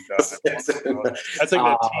 Oh, God. That's like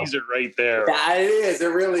that teaser right there. Yeah, it is. It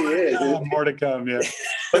really is. More to come. Yeah.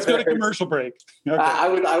 Let's go to commercial break. Okay. I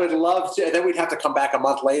would love to. Then we'd have to come back a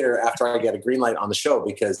month later after I get a green light on the show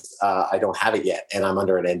because I don't have it yet and I'm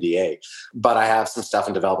under an NDA. But I have some stuff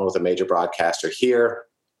in development with a major broadcaster here,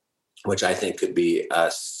 which I think could be a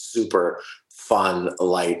super fun,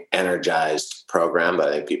 light, energized program that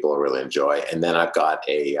I think people will really enjoy. And then I've got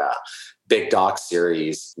a big doc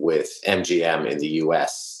series with MGM in the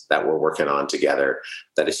US that we're working on together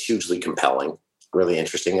that is hugely compelling, really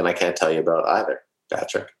interesting. And I can't tell you about either,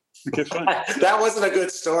 Patrick. Okay, fine. That wasn't a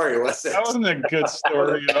good story, was it? That wasn't a good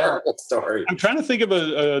story at all. Story. I'm trying to think of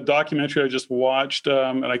a documentary I just watched,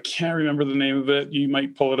 and I can't remember the name of it. You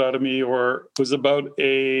might pull it out of me, or it was about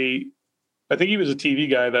I think he was a TV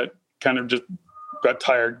guy that kind of just got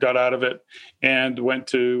tired, got out of it, and went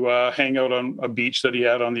to hang out on a beach that he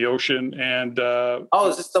had on the ocean. And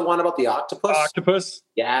is this the one about the octopus? Octopus?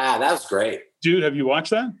 Yeah, that was great. Dude, have you watched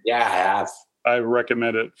that? Yeah, I have. I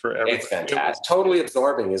recommend it for everyone. It's fantastic. Totally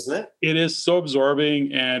absorbing, isn't it? It is so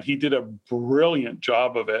absorbing, and he did a brilliant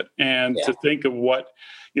job of it. And to think of what,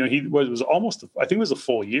 he was almost, I think it was a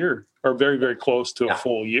full year or very, very close to a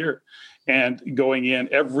full year. And going in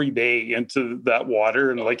every day into that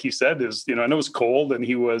water. And like he said, and it was cold, and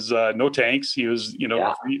he was no tanks. He was,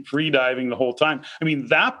 free diving the whole time. I mean,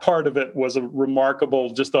 that part of it was a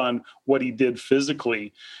remarkable just on what he did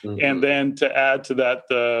physically. Mm-hmm. And then to add to that,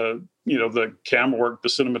 the camera work, the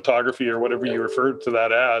cinematography, or whatever you referred to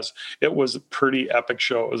that as, it was a pretty epic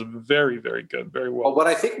show. It was very, very good, very well. Well, what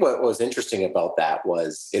I think what was interesting about that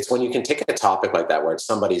was it's when you can take a topic like that, where it's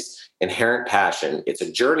somebody's inherent passion, it's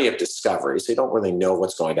a journey of discovery, so you don't really know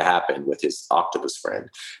what's going to happen with his octopus friend,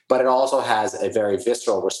 but it also has a very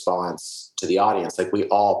visceral response to the audience. Like, we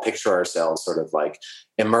all picture ourselves sort of like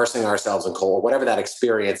immersing ourselves in coal, whatever that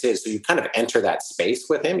experience is. So you kind of enter that space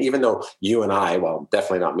with him, even though you and I, well,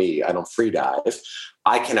 definitely not me, I don't free dive.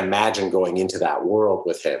 I can imagine going into that world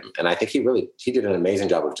with him. And I think he did an amazing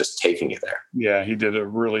job of just taking you there. Yeah, he did a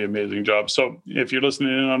really amazing job. So if you're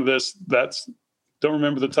listening in on this, don't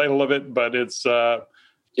remember the title of it, but it's, I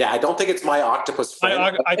don't think it's My Octopus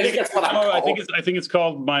Friend. I think it's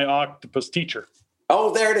called My Octopus Teacher.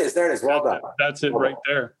 Oh, there it is. Well done. That's it right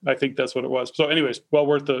there. I think that's what it was. So anyways, well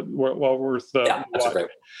worth that's a great.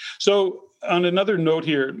 So on another note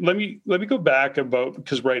here, let me go back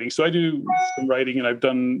because writing. So I do some writing, and I've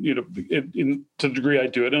done, to the degree I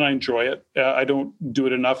do it, and I enjoy it. I don't do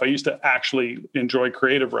it enough. I used to actually enjoy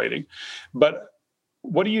creative writing, but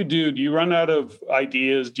what do? Do you run out of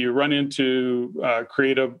ideas? Do you run into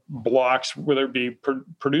creative blocks, whether it be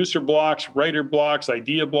producer blocks, writer blocks,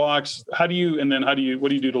 idea blocks? What do you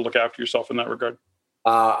do to look after yourself in that regard?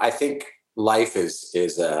 I think life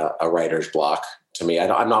is a writer's block to me.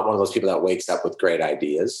 I'm not one of those people that wakes up with great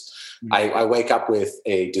ideas. Mm-hmm. I wake up with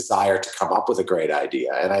a desire to come up with a great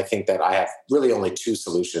idea. And I think that I have really only two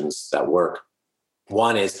solutions that work.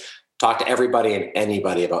 One is talk to everybody and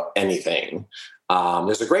anybody about anything.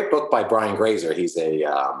 There's a great book by Brian Grazer. He's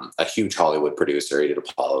a huge Hollywood producer. He did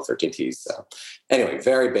Apollo 13. Anyway,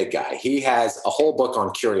 very big guy. He has a whole book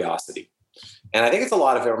on curiosity. And I think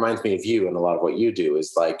it reminds me of you, and a lot of what you do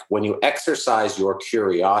is like when you exercise your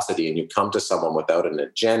curiosity and you come to someone without an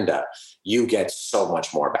agenda, you get so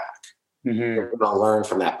much more back. Mm-hmm. You're going to learn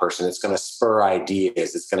from that person. It's going to spur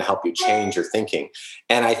ideas. It's going to help you change your thinking.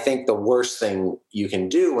 And I think the worst thing you can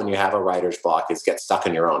do when you have a writer's block is get stuck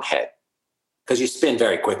in your own head. Because you spin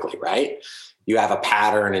very quickly, right? You have a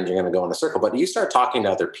pattern and you're going to go in a circle. But you start talking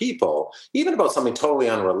to other people, even about something totally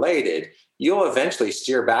unrelated, you'll eventually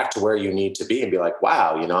steer back to where you need to be and be like,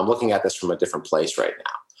 wow, I'm looking at this from a different place right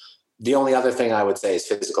now. The only other thing I would say is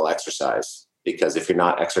physical exercise, because if you're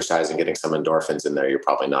not exercising, getting some endorphins in there, you're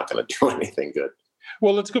probably not going to do anything good.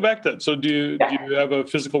 Well, let's go back then. So do you have a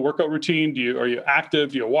physical workout routine? Are you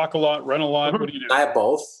active? Do you walk a lot, run a lot? Mm-hmm. What do you do? I have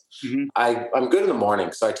both. Mm-hmm. I'm good in the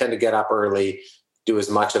morning. So I tend to get up early, do as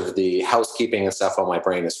much of the housekeeping and stuff while my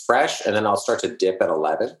brain is fresh. And then I'll start to dip at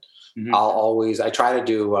 11. Mm-hmm. I try to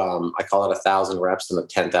do, I call it 1,000 reps and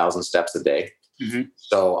 10,000 steps a day. Mm-hmm.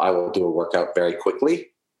 So I will do a workout very quickly.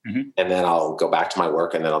 Mm-hmm. And then I'll go back to my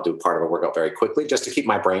work, and then I'll do part of a workout very quickly just to keep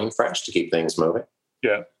my brain fresh, to keep things moving.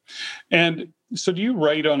 Yeah. And so do you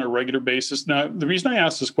write on a regular basis? Now, the reason I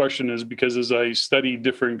ask this question is because as I study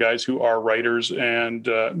different guys who are writers and,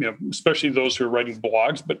 especially those who are writing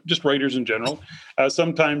blogs, but just writers in general,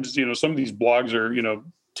 sometimes, some of these blogs are,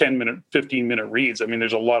 10-minute, 15-minute reads. I mean,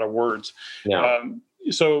 there's a lot of words. Yeah.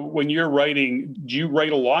 So when you're writing, do you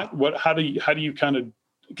write a lot? How do you kind of,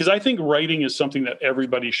 because I think writing is something that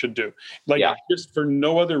everybody should do. Just for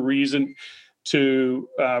no other reason to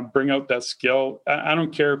bring out that skill. I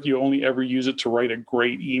don't care if you only ever use it to write a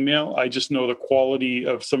great email. I just know the quality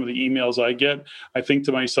of some of the emails I get. I think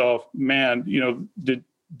to myself, man,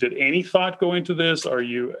 did any thought go into this? Are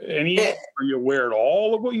you aware at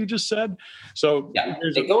all of what you just said? So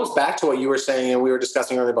it goes back to what you were saying, and we were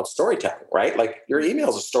discussing earlier about storytelling, right? Like your email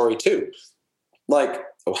is a story too. Like,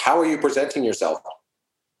 how are you presenting yourself?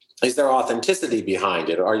 Is there authenticity behind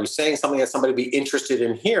it? Or are you saying something that somebody would be interested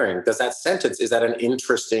in hearing? Is that an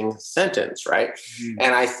interesting sentence, right? Mm-hmm.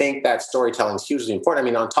 And I think that storytelling is hugely important. I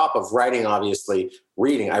mean, on top of writing, obviously,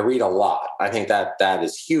 I read a lot. I think that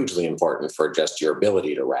is hugely important for just your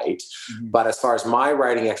ability to write. Mm-hmm. But as far as my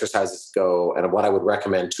writing exercises go, and what I would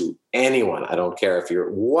recommend to anyone, I don't care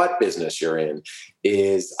what business you're in,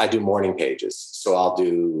 is I do morning pages.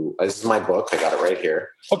 So this is my book. I got it right here.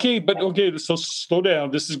 Okay. So slow down.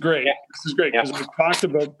 This is great. Yeah. This is great because we've talked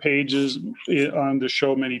about pages on the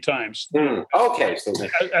show many times. Okay. So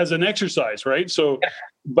as an exercise, right? So,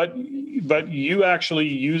 but you actually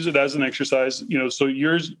use it as an exercise, so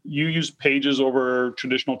you use pages over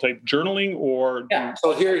traditional type journaling or? Yeah.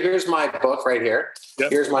 So here's my book right here.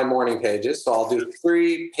 Yep. Here's my morning pages. So I'll do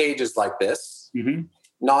 3 pages like this. Mm-hmm.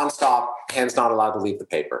 nonstop, pen's not allowed to leave the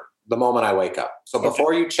paper the moment I wake up. So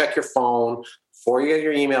before you check your phone, before you get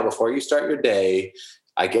your email, before you start your day,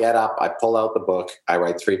 I get up, I pull out the book, I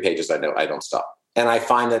write 3 pages. I don't stop. And I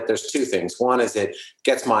find that there's 2 things. One is it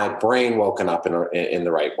gets my brain woken up in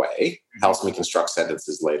the right way, helps me construct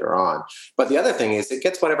sentences later on. But the other thing is it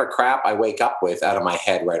gets whatever crap I wake up with out of my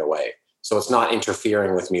head right away. So it's not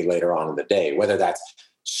interfering with me later on in the day, whether that's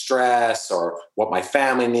stress or what my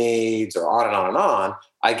family needs or on and on and on.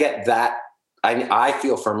 I get that. I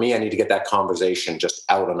feel for me, I need to get that conversation just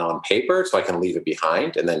out and on paper so I can leave it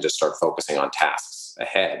behind and then just start focusing on tasks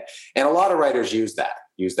ahead. And a lot of writers use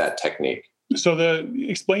that technique. So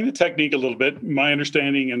explain the technique a little bit. My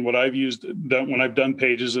understanding and what I've used when I've done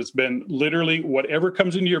pages, it's been literally whatever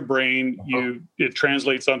comes into your brain, it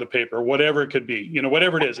translates onto paper, whatever it could be,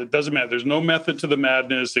 whatever it is, it doesn't matter. There's no method to the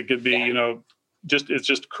madness. It could be, it's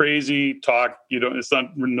just crazy talk. It's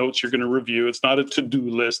not notes you're going to review. It's not a to-do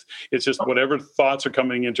list. It's just whatever thoughts are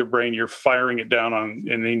coming into your brain, you're firing it down on,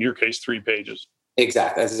 and in your case, 3 pages.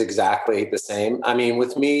 Exactly. This is exactly the same. I mean,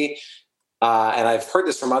 with me, and I've heard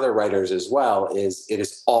this from other writers as well, it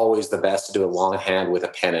is always the best to do it longhand with a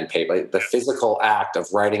pen and paper. The physical act of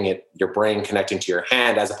writing it, your brain connecting to your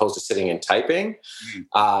hand as opposed to sitting and typing.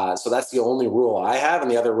 So that's the only rule I have. And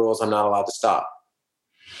the other rules I'm not allowed to stop.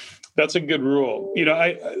 That's a good rule.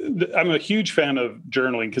 I'm a huge fan of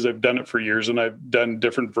journaling because I've done it for years and I've done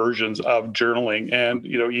different versions of journaling. And,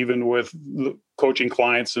 even with coaching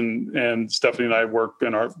clients and Stephanie and I work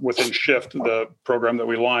within Shift, the program that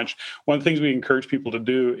we launched, one of the things we encourage people to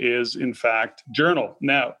do is, in fact, journal.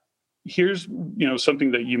 Now, here's something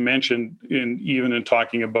that you mentioned in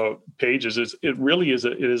talking about pages is it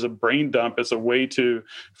is a brain dump. It's a way to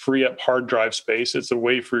free up hard drive space. It's a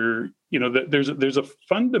way for there's a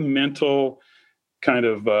fundamental kind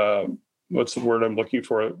of what's the word I'm looking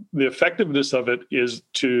for? The effectiveness of it is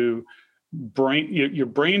to your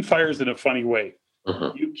brain fires in a funny way.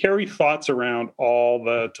 You carry thoughts around all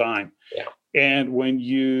the time, and when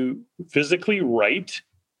you physically write,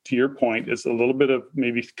 to your point, it's a little bit of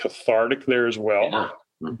maybe cathartic there as well,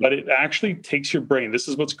 but it actually takes your brain. This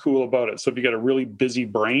is what's cool about it. So if you got a really busy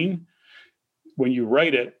brain, when you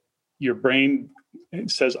write it, your brain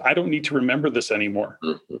says, I don't need to remember this anymore.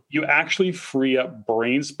 You actually free up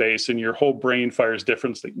brain space and your whole brain fires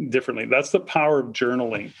differently. That's the power of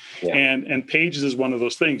journaling. And pages is one of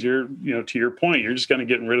those things. You're, to your point, you're just kind of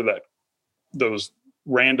getting rid of those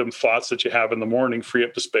random thoughts that you have in the morning, free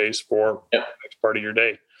up the space for the next part of your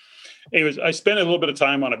day. Anyways, I spent a little bit of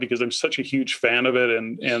time on it because I'm such a huge fan of it.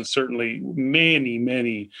 And certainly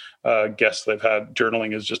many guests that I've had,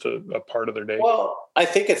 journaling is just a part of their day. Well, I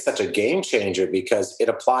think it's such a game changer because it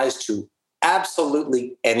applies to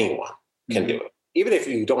absolutely anyone can do it. Even if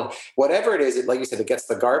you don't, whatever it is, like you said, it gets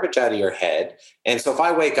the garbage out of your head. And so if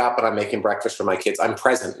I wake up and I'm making breakfast for my kids, I'm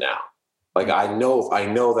present now. Like I know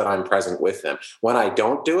that I'm present with them. When I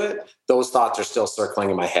don't do it, those thoughts are still circling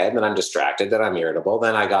in my head, and I'm distracted, then I'm irritable,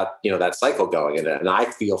 then I got, that cycle going in it. And I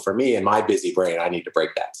feel for me in my busy brain, I need to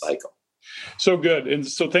break that cycle. So good. And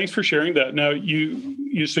so thanks for sharing that. Now you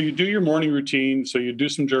do your morning routine. So you do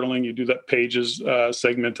some journaling, you do that pages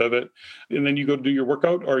segment of it, and then you go do your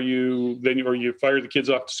workout, or you fire the kids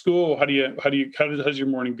off to school. How does your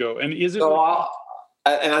morning go? And is it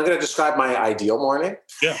and I'm going to describe my ideal morning.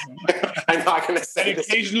 Yeah. I'm not going to say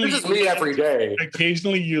this is me every day.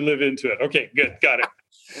 Occasionally you live into it. Okay, good. Got it.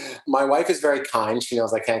 My wife is very kind. She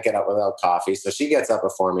knows I can't get up without coffee. So she gets up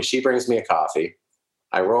before me. She brings me a coffee.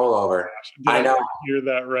 I roll over. I know. Hear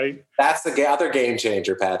that, right? That's the other game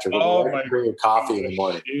changer, Patrick. Oh, my bring you coffee in the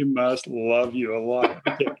morning. She must love you a lot.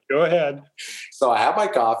 Okay, go ahead. So I have my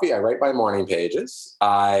coffee. I write my morning pages.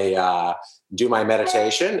 I do my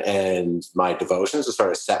meditation and my devotions to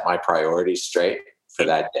sort of set my priorities straight for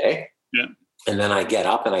that day. Yeah. And then I get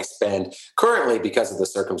up and I spend, currently because of the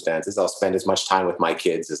circumstances, I'll spend as much time with my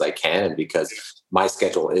kids as I can. And because my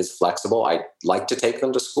schedule is flexible, I like to take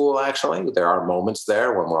them to school, actually. There are moments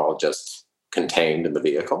there when we're all just contained in the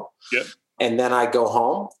vehicle. Yep. And then I go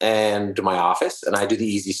home and do my office and I do the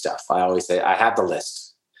easy stuff. I always say I have the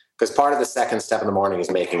list, because part of the second step in the morning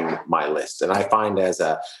is making my list. And I find as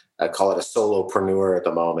I call it a solopreneur at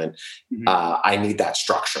the moment, I need that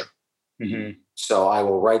structure. So I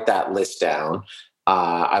will write that list down.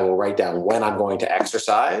 I will write down when I'm going to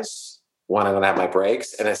exercise, when I'm going to have my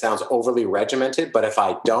breaks. And it sounds overly regimented, but if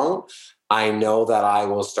I don't, I know that I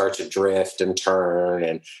will start to drift and turn,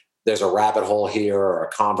 and there's a rabbit hole here or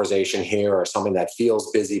a conversation here or something that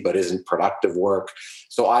feels busy but isn't productive work.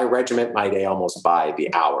 So I regiment my day almost by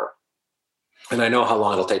the hour. and I know how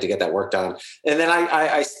long it'll take to get that work done. And then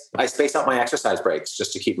I space out my exercise breaks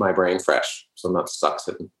just to keep my brain fresh, so I'm not stuck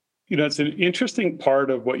sitting. It's an interesting part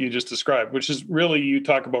of what you just described, which is really, you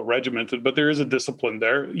talk about regimented, but there is a discipline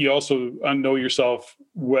there. You also know yourself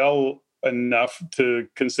well enough to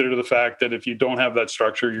consider the fact that if you don't have that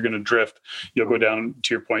structure, you're going to drift. You'll go down,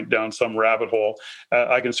 to your point, down some rabbit hole.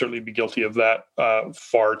 I can certainly be guilty of that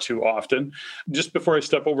far too often. Just before I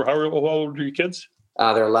step over, how old are your kids?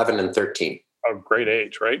 They're 11 and 13. A great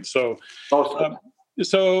age, right? So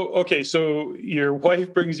your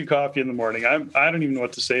wife brings you coffee in the morning. I don't even know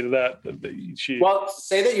what to say to that. Well,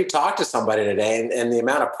 say that you talked to somebody today, and the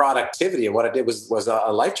amount of productivity and what it did was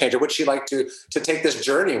a life changer. Would she like to take this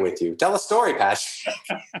journey with you? Tell a story, Pat.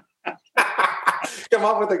 Come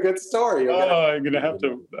up with a good story. I'm gonna have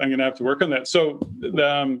to work on that. So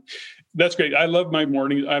that's great. I love my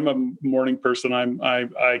mornings. I'm a morning person.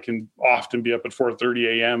 I can often be up at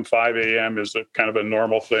 4:30 a.m. 5 a.m. is a kind of a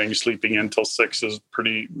normal thing. Sleeping until 6 is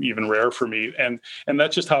pretty even rare for me. And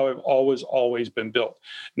that's just how I've always been built.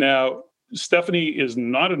 Now, Stephanie is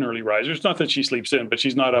not an early riser. It's not that she sleeps in, but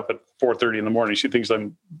she's not up at 4:30 in the morning. She thinks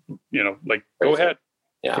I'm, go ahead.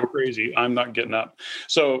 Yeah. Go crazy. I'm not getting up.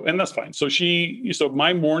 So, and that's fine. So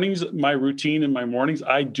my mornings, my routine in my mornings,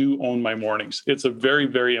 I do own my mornings. It's a very,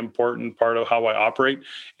 very important part of how I operate.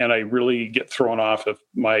 And I really get thrown off if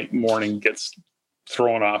my morning gets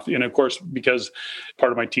thrown off. And of course, because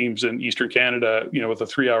part of my team's in Eastern Canada, with a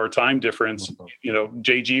 3-hour time difference,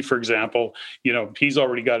 JG, for example, he's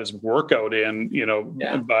already got his workout in,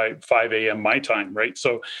 by 5 a.m. my time. Right.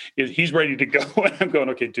 So he's ready to go. And I'm going,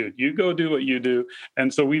 okay, dude, you go do what you do.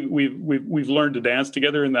 And so we've learned to dance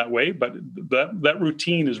together in that way, but that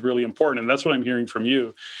routine is really important. And that's what I'm hearing from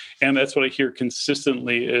you. And that's what I hear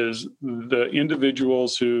consistently is the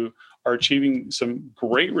individuals who are achieving some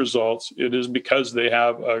great results, it is because they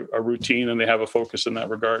have a routine and they have a focus in that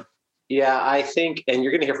regard. Yeah, I think, and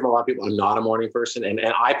you're going to hear from a lot of people, I'm not a morning person. And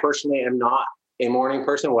I personally am not a morning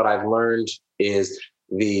person. What I've learned is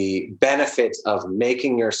the benefits of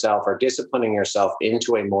making yourself or disciplining yourself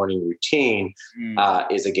into a morning routine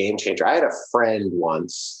is a game changer. I had a friend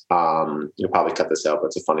once, you'll probably cut this out, but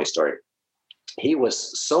it's a funny story. He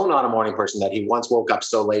was so not a morning person that he once woke up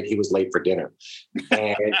so late, he was late for dinner.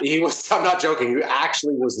 And I'm not joking, he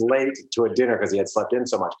actually was late to a dinner because he had slept in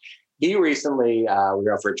so much. He recently, we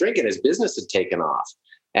were out for a drink and his business had taken off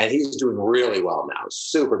and he's doing really well now,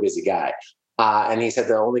 super busy guy. And he said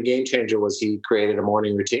the only game changer was he created a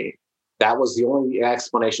morning routine. That was the only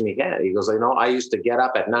explanation he had. He goes, I used to get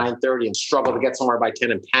up at 9:30 and struggle to get somewhere by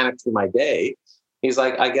 10 and panic through my day. He's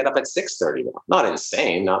like, I get up at 6:30 now. Not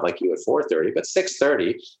insane, not like you at 4:30, but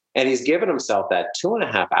 6:30. And he's given himself that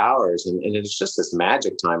 2.5 hours. And it's just this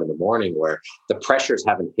magic time in the morning where the pressures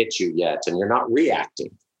haven't hit you yet and you're not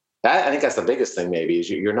reacting. I think that's the biggest thing maybe is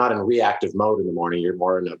you're not in reactive mode in the morning. You're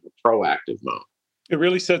more in a proactive mode. It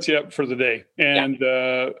really sets you up for the day. And,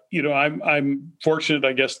 I'm fortunate,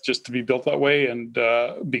 I guess, just to be built that way. And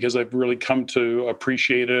because I've really come to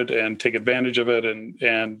appreciate it and take advantage of it.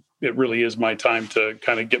 And it really is my time to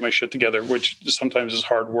kind of get my shit together, which sometimes is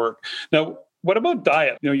hard work. Now, what about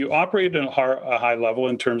diet? You operate at a high level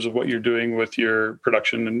in terms of what you're doing with your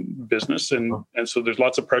production and business. And so there's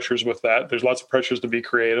lots of pressures with that. There's lots of pressures to be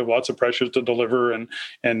creative, lots of pressures to deliver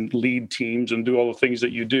and lead teams and do all the things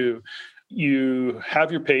that you do. You have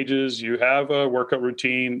your pages, you have a workout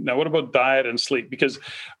routine. Now, what about diet and sleep? Because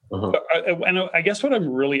I guess what I'm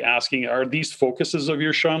really asking, are these focuses of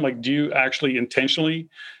yours, Sean? Like,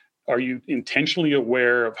 are you intentionally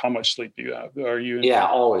aware of how much sleep you have? Yeah,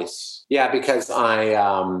 always. Yeah, because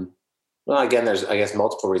again, there's, I guess,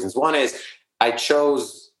 multiple reasons. One is I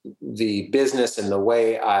chose the business and the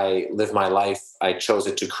way I live my life, I chose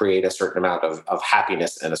it to create a certain amount of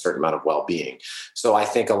happiness and a certain amount of well-being. So I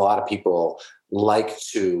think a lot of people like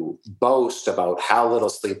to boast about how little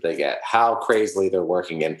sleep they get, how crazily they're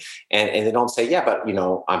working. And they don't say, yeah, but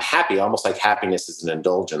I'm happy, almost like happiness is an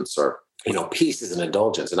indulgence or peace is an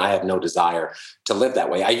indulgence. And I have no desire to live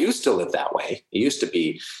that way. I used to live that way. It used to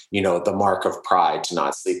be, the mark of pride to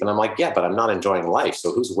not sleep. And I'm like, yeah, but I'm not enjoying life.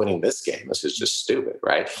 So who's winning this game? This is just stupid,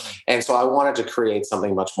 right? And so I wanted to create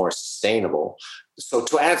something much more sustainable. So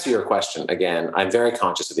to answer your question, again, I'm very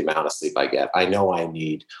conscious of the amount of sleep I get. I know I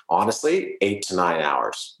need, honestly, 8 to 9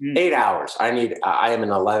 hours. 8 hours. I am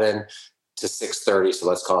an 11 to 6:30, so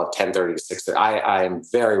let's call it 10:30 to 6:30. I am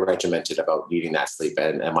very regimented about needing that sleep,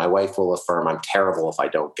 and my wife will affirm I'm terrible if I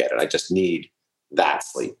don't get it. I just need that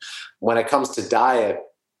sleep. When it comes to diet,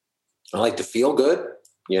 I like to feel good,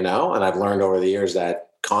 and I've learned over the years that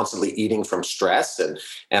constantly eating from stress. And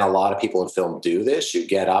a lot of people in film do this. You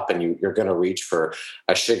get up and you're going to reach for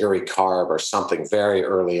a sugary carb or something very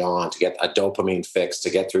early on to get a dopamine fix to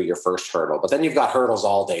get through your first hurdle. But then you've got hurdles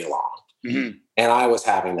all day long. Mm-hmm. And I was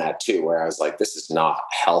having that too, where I was like, this is not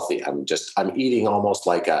healthy. I'm eating almost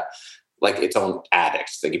like its own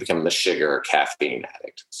addict. Like you become the sugar or caffeine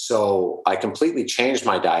addict. So I completely changed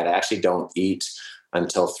my diet. I actually don't eat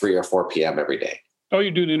until 3 or 4 p.m. every day. Oh,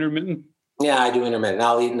 you do intermittent? Yeah, I do intermittent.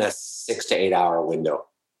 I'll eat in a 6 to 8 hour window.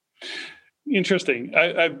 Interesting.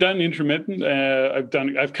 I've done intermittent.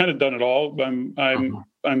 I've kind of done it all.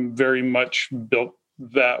 I'm very much built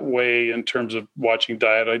that way in terms of watching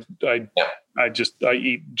diet. I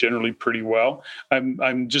eat generally pretty well.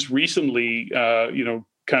 I'm just recently,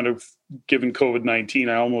 kind of given COVID-19,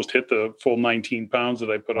 I almost hit the full 19 pounds that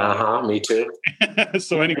I put on. Me too.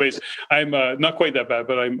 So anyways, I'm not quite that bad,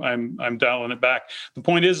 but I'm dialing it back. The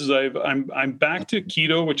point is I'm back to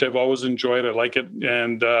keto, which I've always enjoyed. I like it.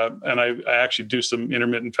 And I actually do some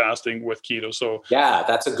intermittent fasting with keto. So yeah,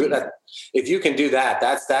 that's a good, if you can do that,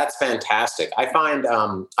 that's fantastic. I find,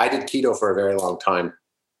 I did keto for a very long time,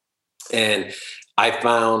 and I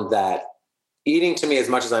found that eating, to me, as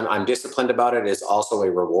much as I'm disciplined about it, is also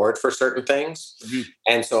a reward for certain things. Mm-hmm.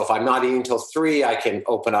 And so if I'm not eating till 3, I can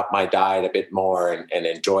open up my diet a bit more and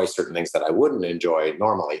enjoy certain things that I wouldn't enjoy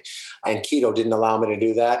normally. And keto didn't allow me to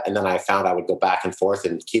do that. And then I found I would go back and forth,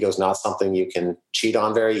 and keto is not something you can cheat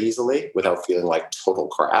on very easily without feeling like total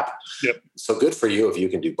crap. Yep. So good for you if you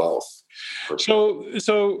can do both.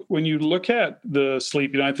 So when you look at the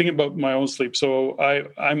sleep, I think about my own sleep. So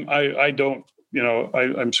I don't,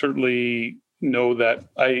 I'm certainly know that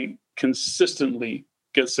I consistently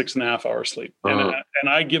get 6.5 hours sleep. And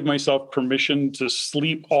I give myself permission to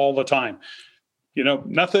sleep all the time.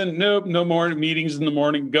 Nothing, no more meetings in the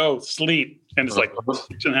morning, go sleep. And it's like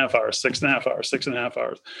 6.5 hours, 6.5 hours, 6.5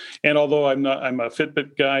 hours. And although I'm a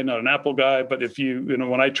Fitbit guy, not an Apple guy, but if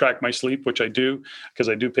when I track my sleep, which I do, because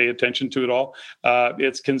I do pay attention to it all,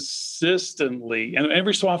 it's consistently, and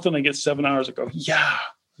every so often I get 7 hours, I go, yeah.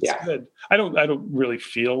 It's good. I don't really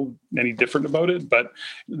feel any different about it, but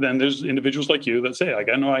then there's individuals like you that say, like,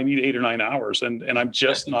 I know I need 8 or 9 hours, and I'm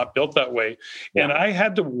just not built that way. Yeah. And I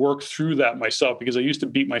had to work through that myself, because I used to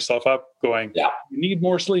beat myself up going, you need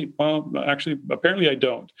more sleep. Well, actually, apparently I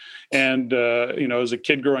don't. And, as a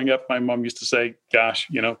kid growing up, my mom used to say, gosh,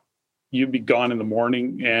 you'd be gone in the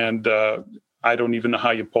morning, and I don't even know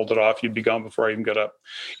how you pulled it off. You'd be gone before I even got up.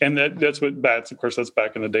 And that's of course, that's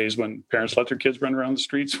back in the days when parents let their kids run around the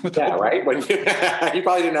streets. Right? When you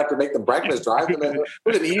probably didn't have to make them breakfast, drive them in. It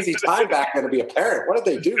was an easy time back then to be a parent. What did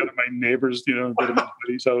they do? Go to my neighbors, go to my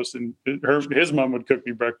buddy's house, and his mom would cook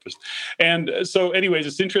me breakfast. And so anyways,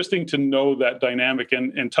 it's interesting to know that dynamic.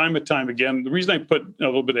 And time and time again, the reason I put a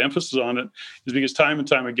little bit of emphasis on it is because time and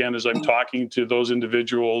time again, as I'm talking to those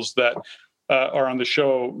individuals that are on the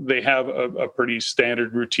show, they have a pretty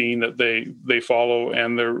standard routine that they follow,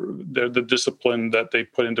 and they're the discipline that they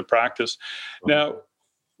put into practice. Now,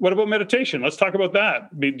 what about meditation? Let's talk about that.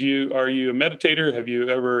 Are you a meditator? Have you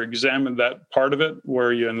ever examined that part of it? Where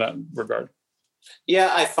are you in that regard?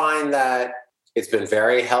 Yeah, I find that it's been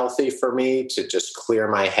very healthy for me to just clear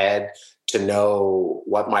my head, to know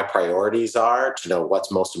what my priorities are, to know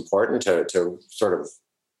what's most important, to sort of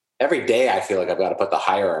every day I feel like I've got to put the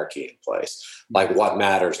hierarchy in place, like what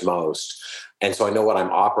matters most. And so I know what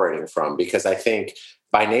I'm operating from, because I think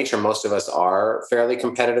by nature, most of us are fairly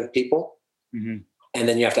competitive people. Mm-hmm. And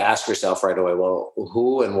then you have to ask yourself right away, well,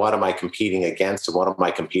 who and what am I competing against, and what am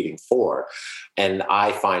I competing for? And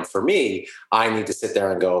I find for me, I need to sit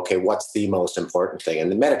there and go, okay, what's the most important thing?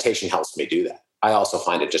 And the meditation helps me do that. I also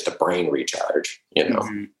find it just a brain recharge,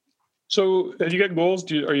 Mm-hmm. So have you got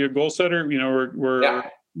goals? Are you a goal setter?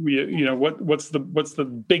 What's the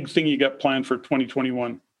big thing you got planned for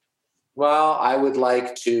 2021? Well, I've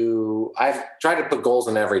tried to put goals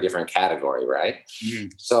in every different category, right? Mm-hmm.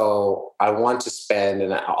 So I want to spend,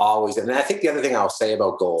 and I think the other thing I'll say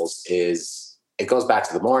about goals is it goes back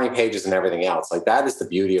to the morning pages and everything else. Like, that is the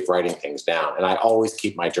beauty of writing things down. And I always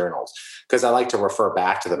keep my journals, because I like to refer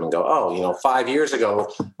back to them and go, 5 years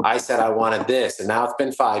ago, I said I wanted this, and now it's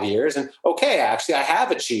been 5 years, and okay, actually I have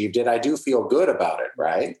achieved it. I do feel good about it.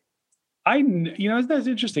 Right. That's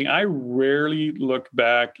interesting. I rarely look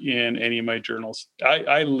back in any of my journals.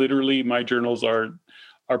 I literally, my journals are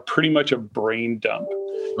pretty much a brain dump.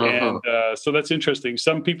 Uh-huh. And so that's interesting.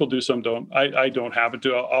 Some people do, some don't. I don't happen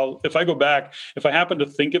to. If I go back, if I happen to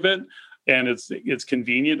think of it, and it's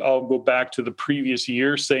convenient, I'll go back to the previous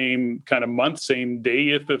year, same kind of month, same day,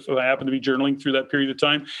 if I happen to be journaling through that period of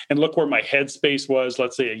time, and look where my headspace was,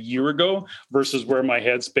 let's say a year ago, versus where my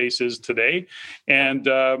headspace is today. And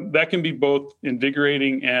that can be both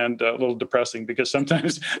invigorating and a little depressing, because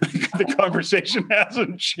sometimes the conversation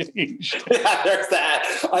hasn't changed. Yeah, there's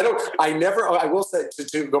that. I will say,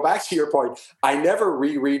 to go back to your point, I never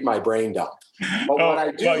reread my brain dump. But what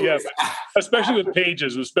I do is, especially with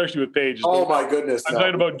pages. Oh my goodness! I'm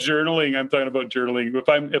talking about journaling.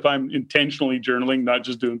 If I'm intentionally journaling, not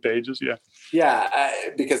just doing pages. Yeah. Yeah,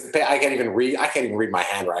 because I can't even read my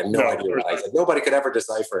handwriting. I have no idea what I said. Nobody could ever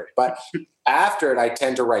decipher it. But after it, I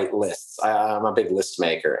tend to write lists. I'm a big list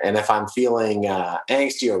maker, and if I'm feeling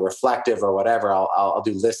angsty or reflective or whatever, I'll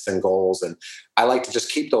do lists and goals. And I like to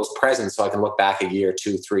just keep those present so I can look back a year,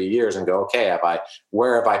 2, 3 years, and go, okay,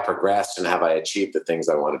 where have I progressed, and have I achieved the things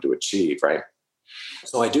I wanted to achieve? Right.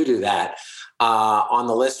 So I do that. On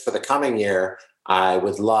the list for the coming year, I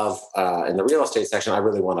would love, in the real estate section, I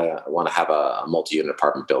really want to have a multi-unit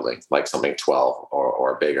apartment building, like something 12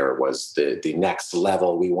 or bigger was the next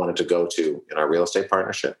level we wanted to go to in our real estate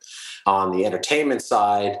partnership. On the entertainment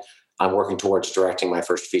side, I'm working towards directing my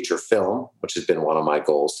first feature film, which has been one of my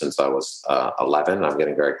goals since I was 11. I'm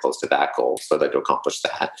getting very close to that goal, so I'd like to accomplish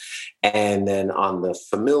that. And then on the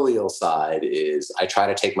familial side is I try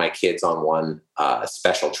to take my kids on one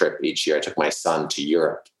special trip each year. I took my son to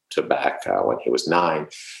Europe back when he was 9,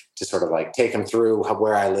 to sort of like take him through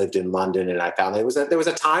where I lived in London. And I found there was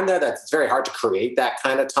a time there that's very hard to create that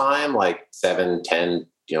kind of time, like 7, 10,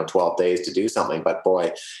 12 days to do something. But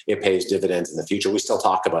boy, it pays dividends in the future. We still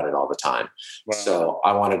talk about it all the time. Wow. So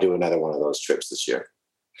I want to do another one of those trips this year.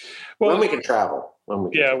 Well, when we can travel.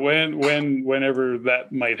 Whenever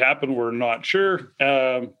that might happen, we're not sure.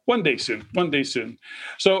 One day soon.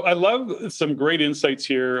 So I love some great insights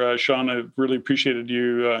here, Sean. I really appreciated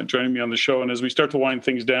you joining me on the show. And as we start to wind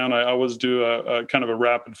things down, I always do a kind of a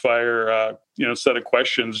rapid fire, set of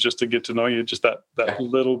questions just to get to know you just that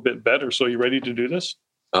little bit better. So you ready to do this?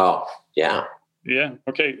 Oh, yeah. Yeah.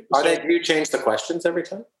 Okay. Do you change the questions every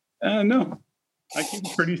time? No. I keep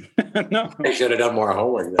pretty. No, I should have done more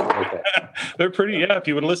homework. Okay. They're pretty. Yeah, if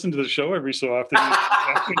you would listen to the show every so often,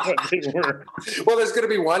 what they were. Well, there's going to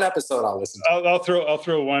be one episode I'll listen to. I'll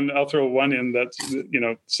throw one in. That's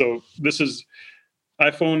So this is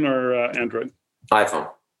iPhone or Android? iPhone.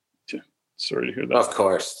 Yeah. Sorry to hear that. Of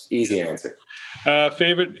course, easy answer.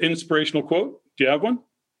 Favorite inspirational quote? Do you have one?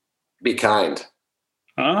 Be kind.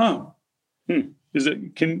 Oh. Is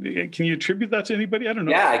it? Can you attribute that to anybody? I don't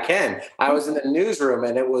know. Yeah, I can. I was in the newsroom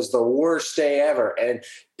and it was the worst day ever, and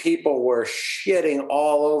people were shitting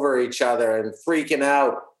all over each other and freaking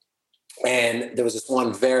out. And there was this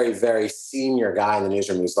one very, very senior guy in the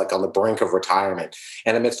newsroom who was like on the brink of retirement.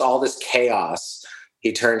 And amidst all this chaos,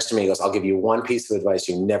 he turns to me and goes, "I'll give you one piece of advice.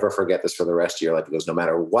 You never forget this for the rest of your life." He goes, "No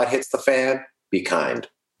matter what hits the fan, be kind."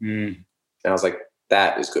 And I was like,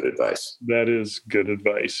 that is good advice. That is good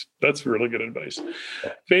advice. That's really good advice.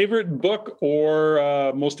 Yeah. Favorite book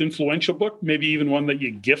or most influential book? Maybe even one that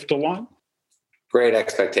you gift a lot? Great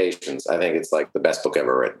Expectations. I think it's like the best book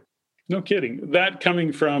ever written. No kidding. That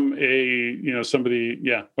coming from somebody.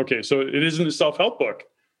 Yeah. Okay. So it isn't a self-help book.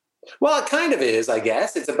 Well, it kind of is, I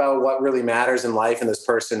guess. It's about what really matters in life and this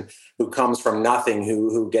person who comes from nothing,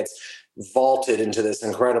 who gets vaulted into this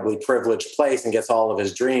incredibly privileged place and gets all of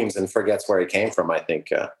his dreams and forgets where he came from. I think,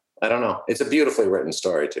 I don't know. It's a beautifully written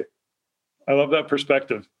story too. I love that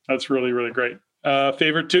perspective. That's really, really great.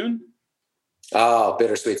 Favorite tune? Oh,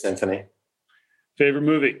 Bittersweet Symphony. Favorite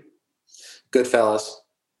movie? Goodfellas.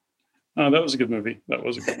 Oh, that was a good movie.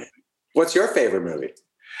 What's your favorite movie?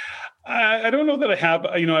 I don't know that I have.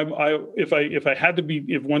 If I had to be,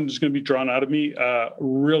 if one is going to be drawn out of me,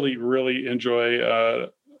 really, really enjoy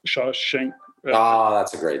Shawshank.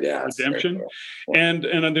 That's a great, Redemption. Great.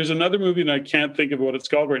 And there's another movie, and I can't think of what it's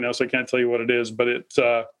called right now, so I can't tell you what it is. But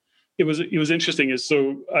it was interesting.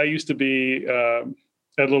 So I used to be a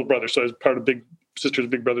little brother, so I was part of Big Sisters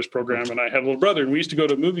Big Brothers program, and I had a little brother, and we used to go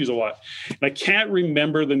to movies a lot. And I can't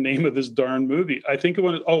remember the name of this darn movie. I think it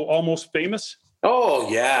was Almost Famous. Oh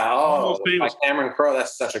yeah! By Cameron Crowe.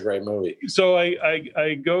 That's such a great movie. So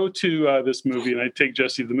I go to this movie and I take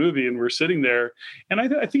Jesse to the movie, and we're sitting there, and I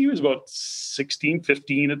think he was about 16,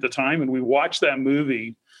 15 at the time, and we watched that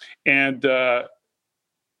movie, and the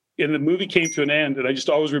movie came to an end, and I just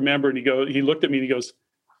always remember. And he looked at me and he goes,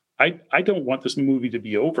 "I don't want this movie to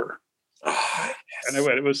be over." Oh, yes. And I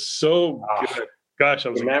went, "It was so good." Gosh,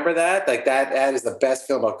 that was remember that? Like that is the best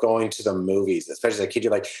film about going to the movies, especially as a kid.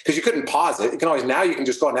 You're like, because you couldn't pause it. You can always, now you can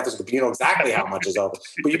just go on Netflix, but you know exactly how much is over.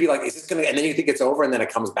 But you'd be like, is this going to, and then you think it's over and then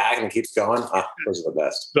it comes back and it keeps going. Those are the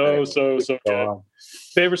best. So good.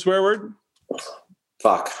 Favorite swear word?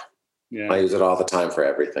 Fuck. Yeah. I use it all the time for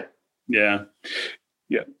everything. Yeah.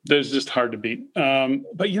 Yeah. There's just hard to beat.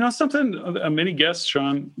 But you know something, many guests,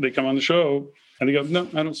 Sean, they come on the show and they go, no,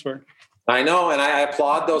 I don't swear. I know, and I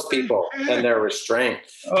applaud those people and their restraint.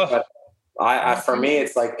 But for me,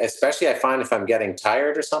 it's like, especially I find if I'm getting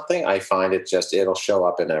tired or something, I find it'll show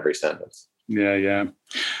up in every sentence. Yeah.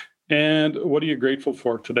 And what are you grateful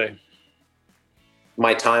for today?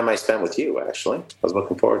 My time I spent with you, actually. I was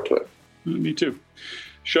looking forward to it. Me too.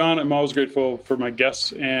 Sean, I'm always grateful for my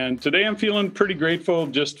guests. And today I'm feeling pretty grateful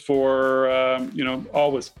just for,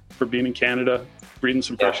 always for being in Canada, breathing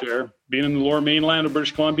some fresh air, being in the lower mainland of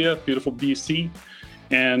British Columbia, beautiful BC.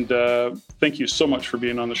 And thank you so much for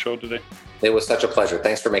being on the show today. It was such a pleasure.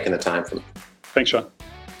 Thanks for making the time for me. Thanks, Sean.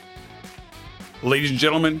 Ladies and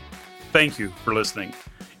gentlemen, thank you for listening.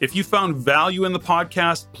 If you found value in the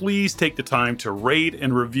podcast, please take the time to rate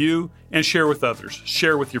and review and share with others.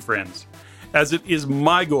 Share with your friends. As it is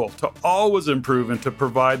my goal to always improve and to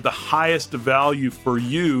provide the highest value for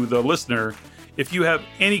you, the listener. If you have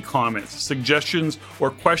any comments, suggestions, or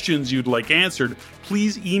questions you'd like answered,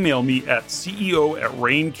 please email me at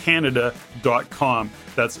ceo@reincanada.com.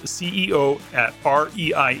 That's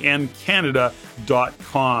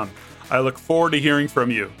ceo@reincanada.com. I look forward to hearing from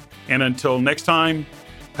you. And until next time,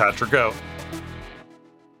 Patrick out.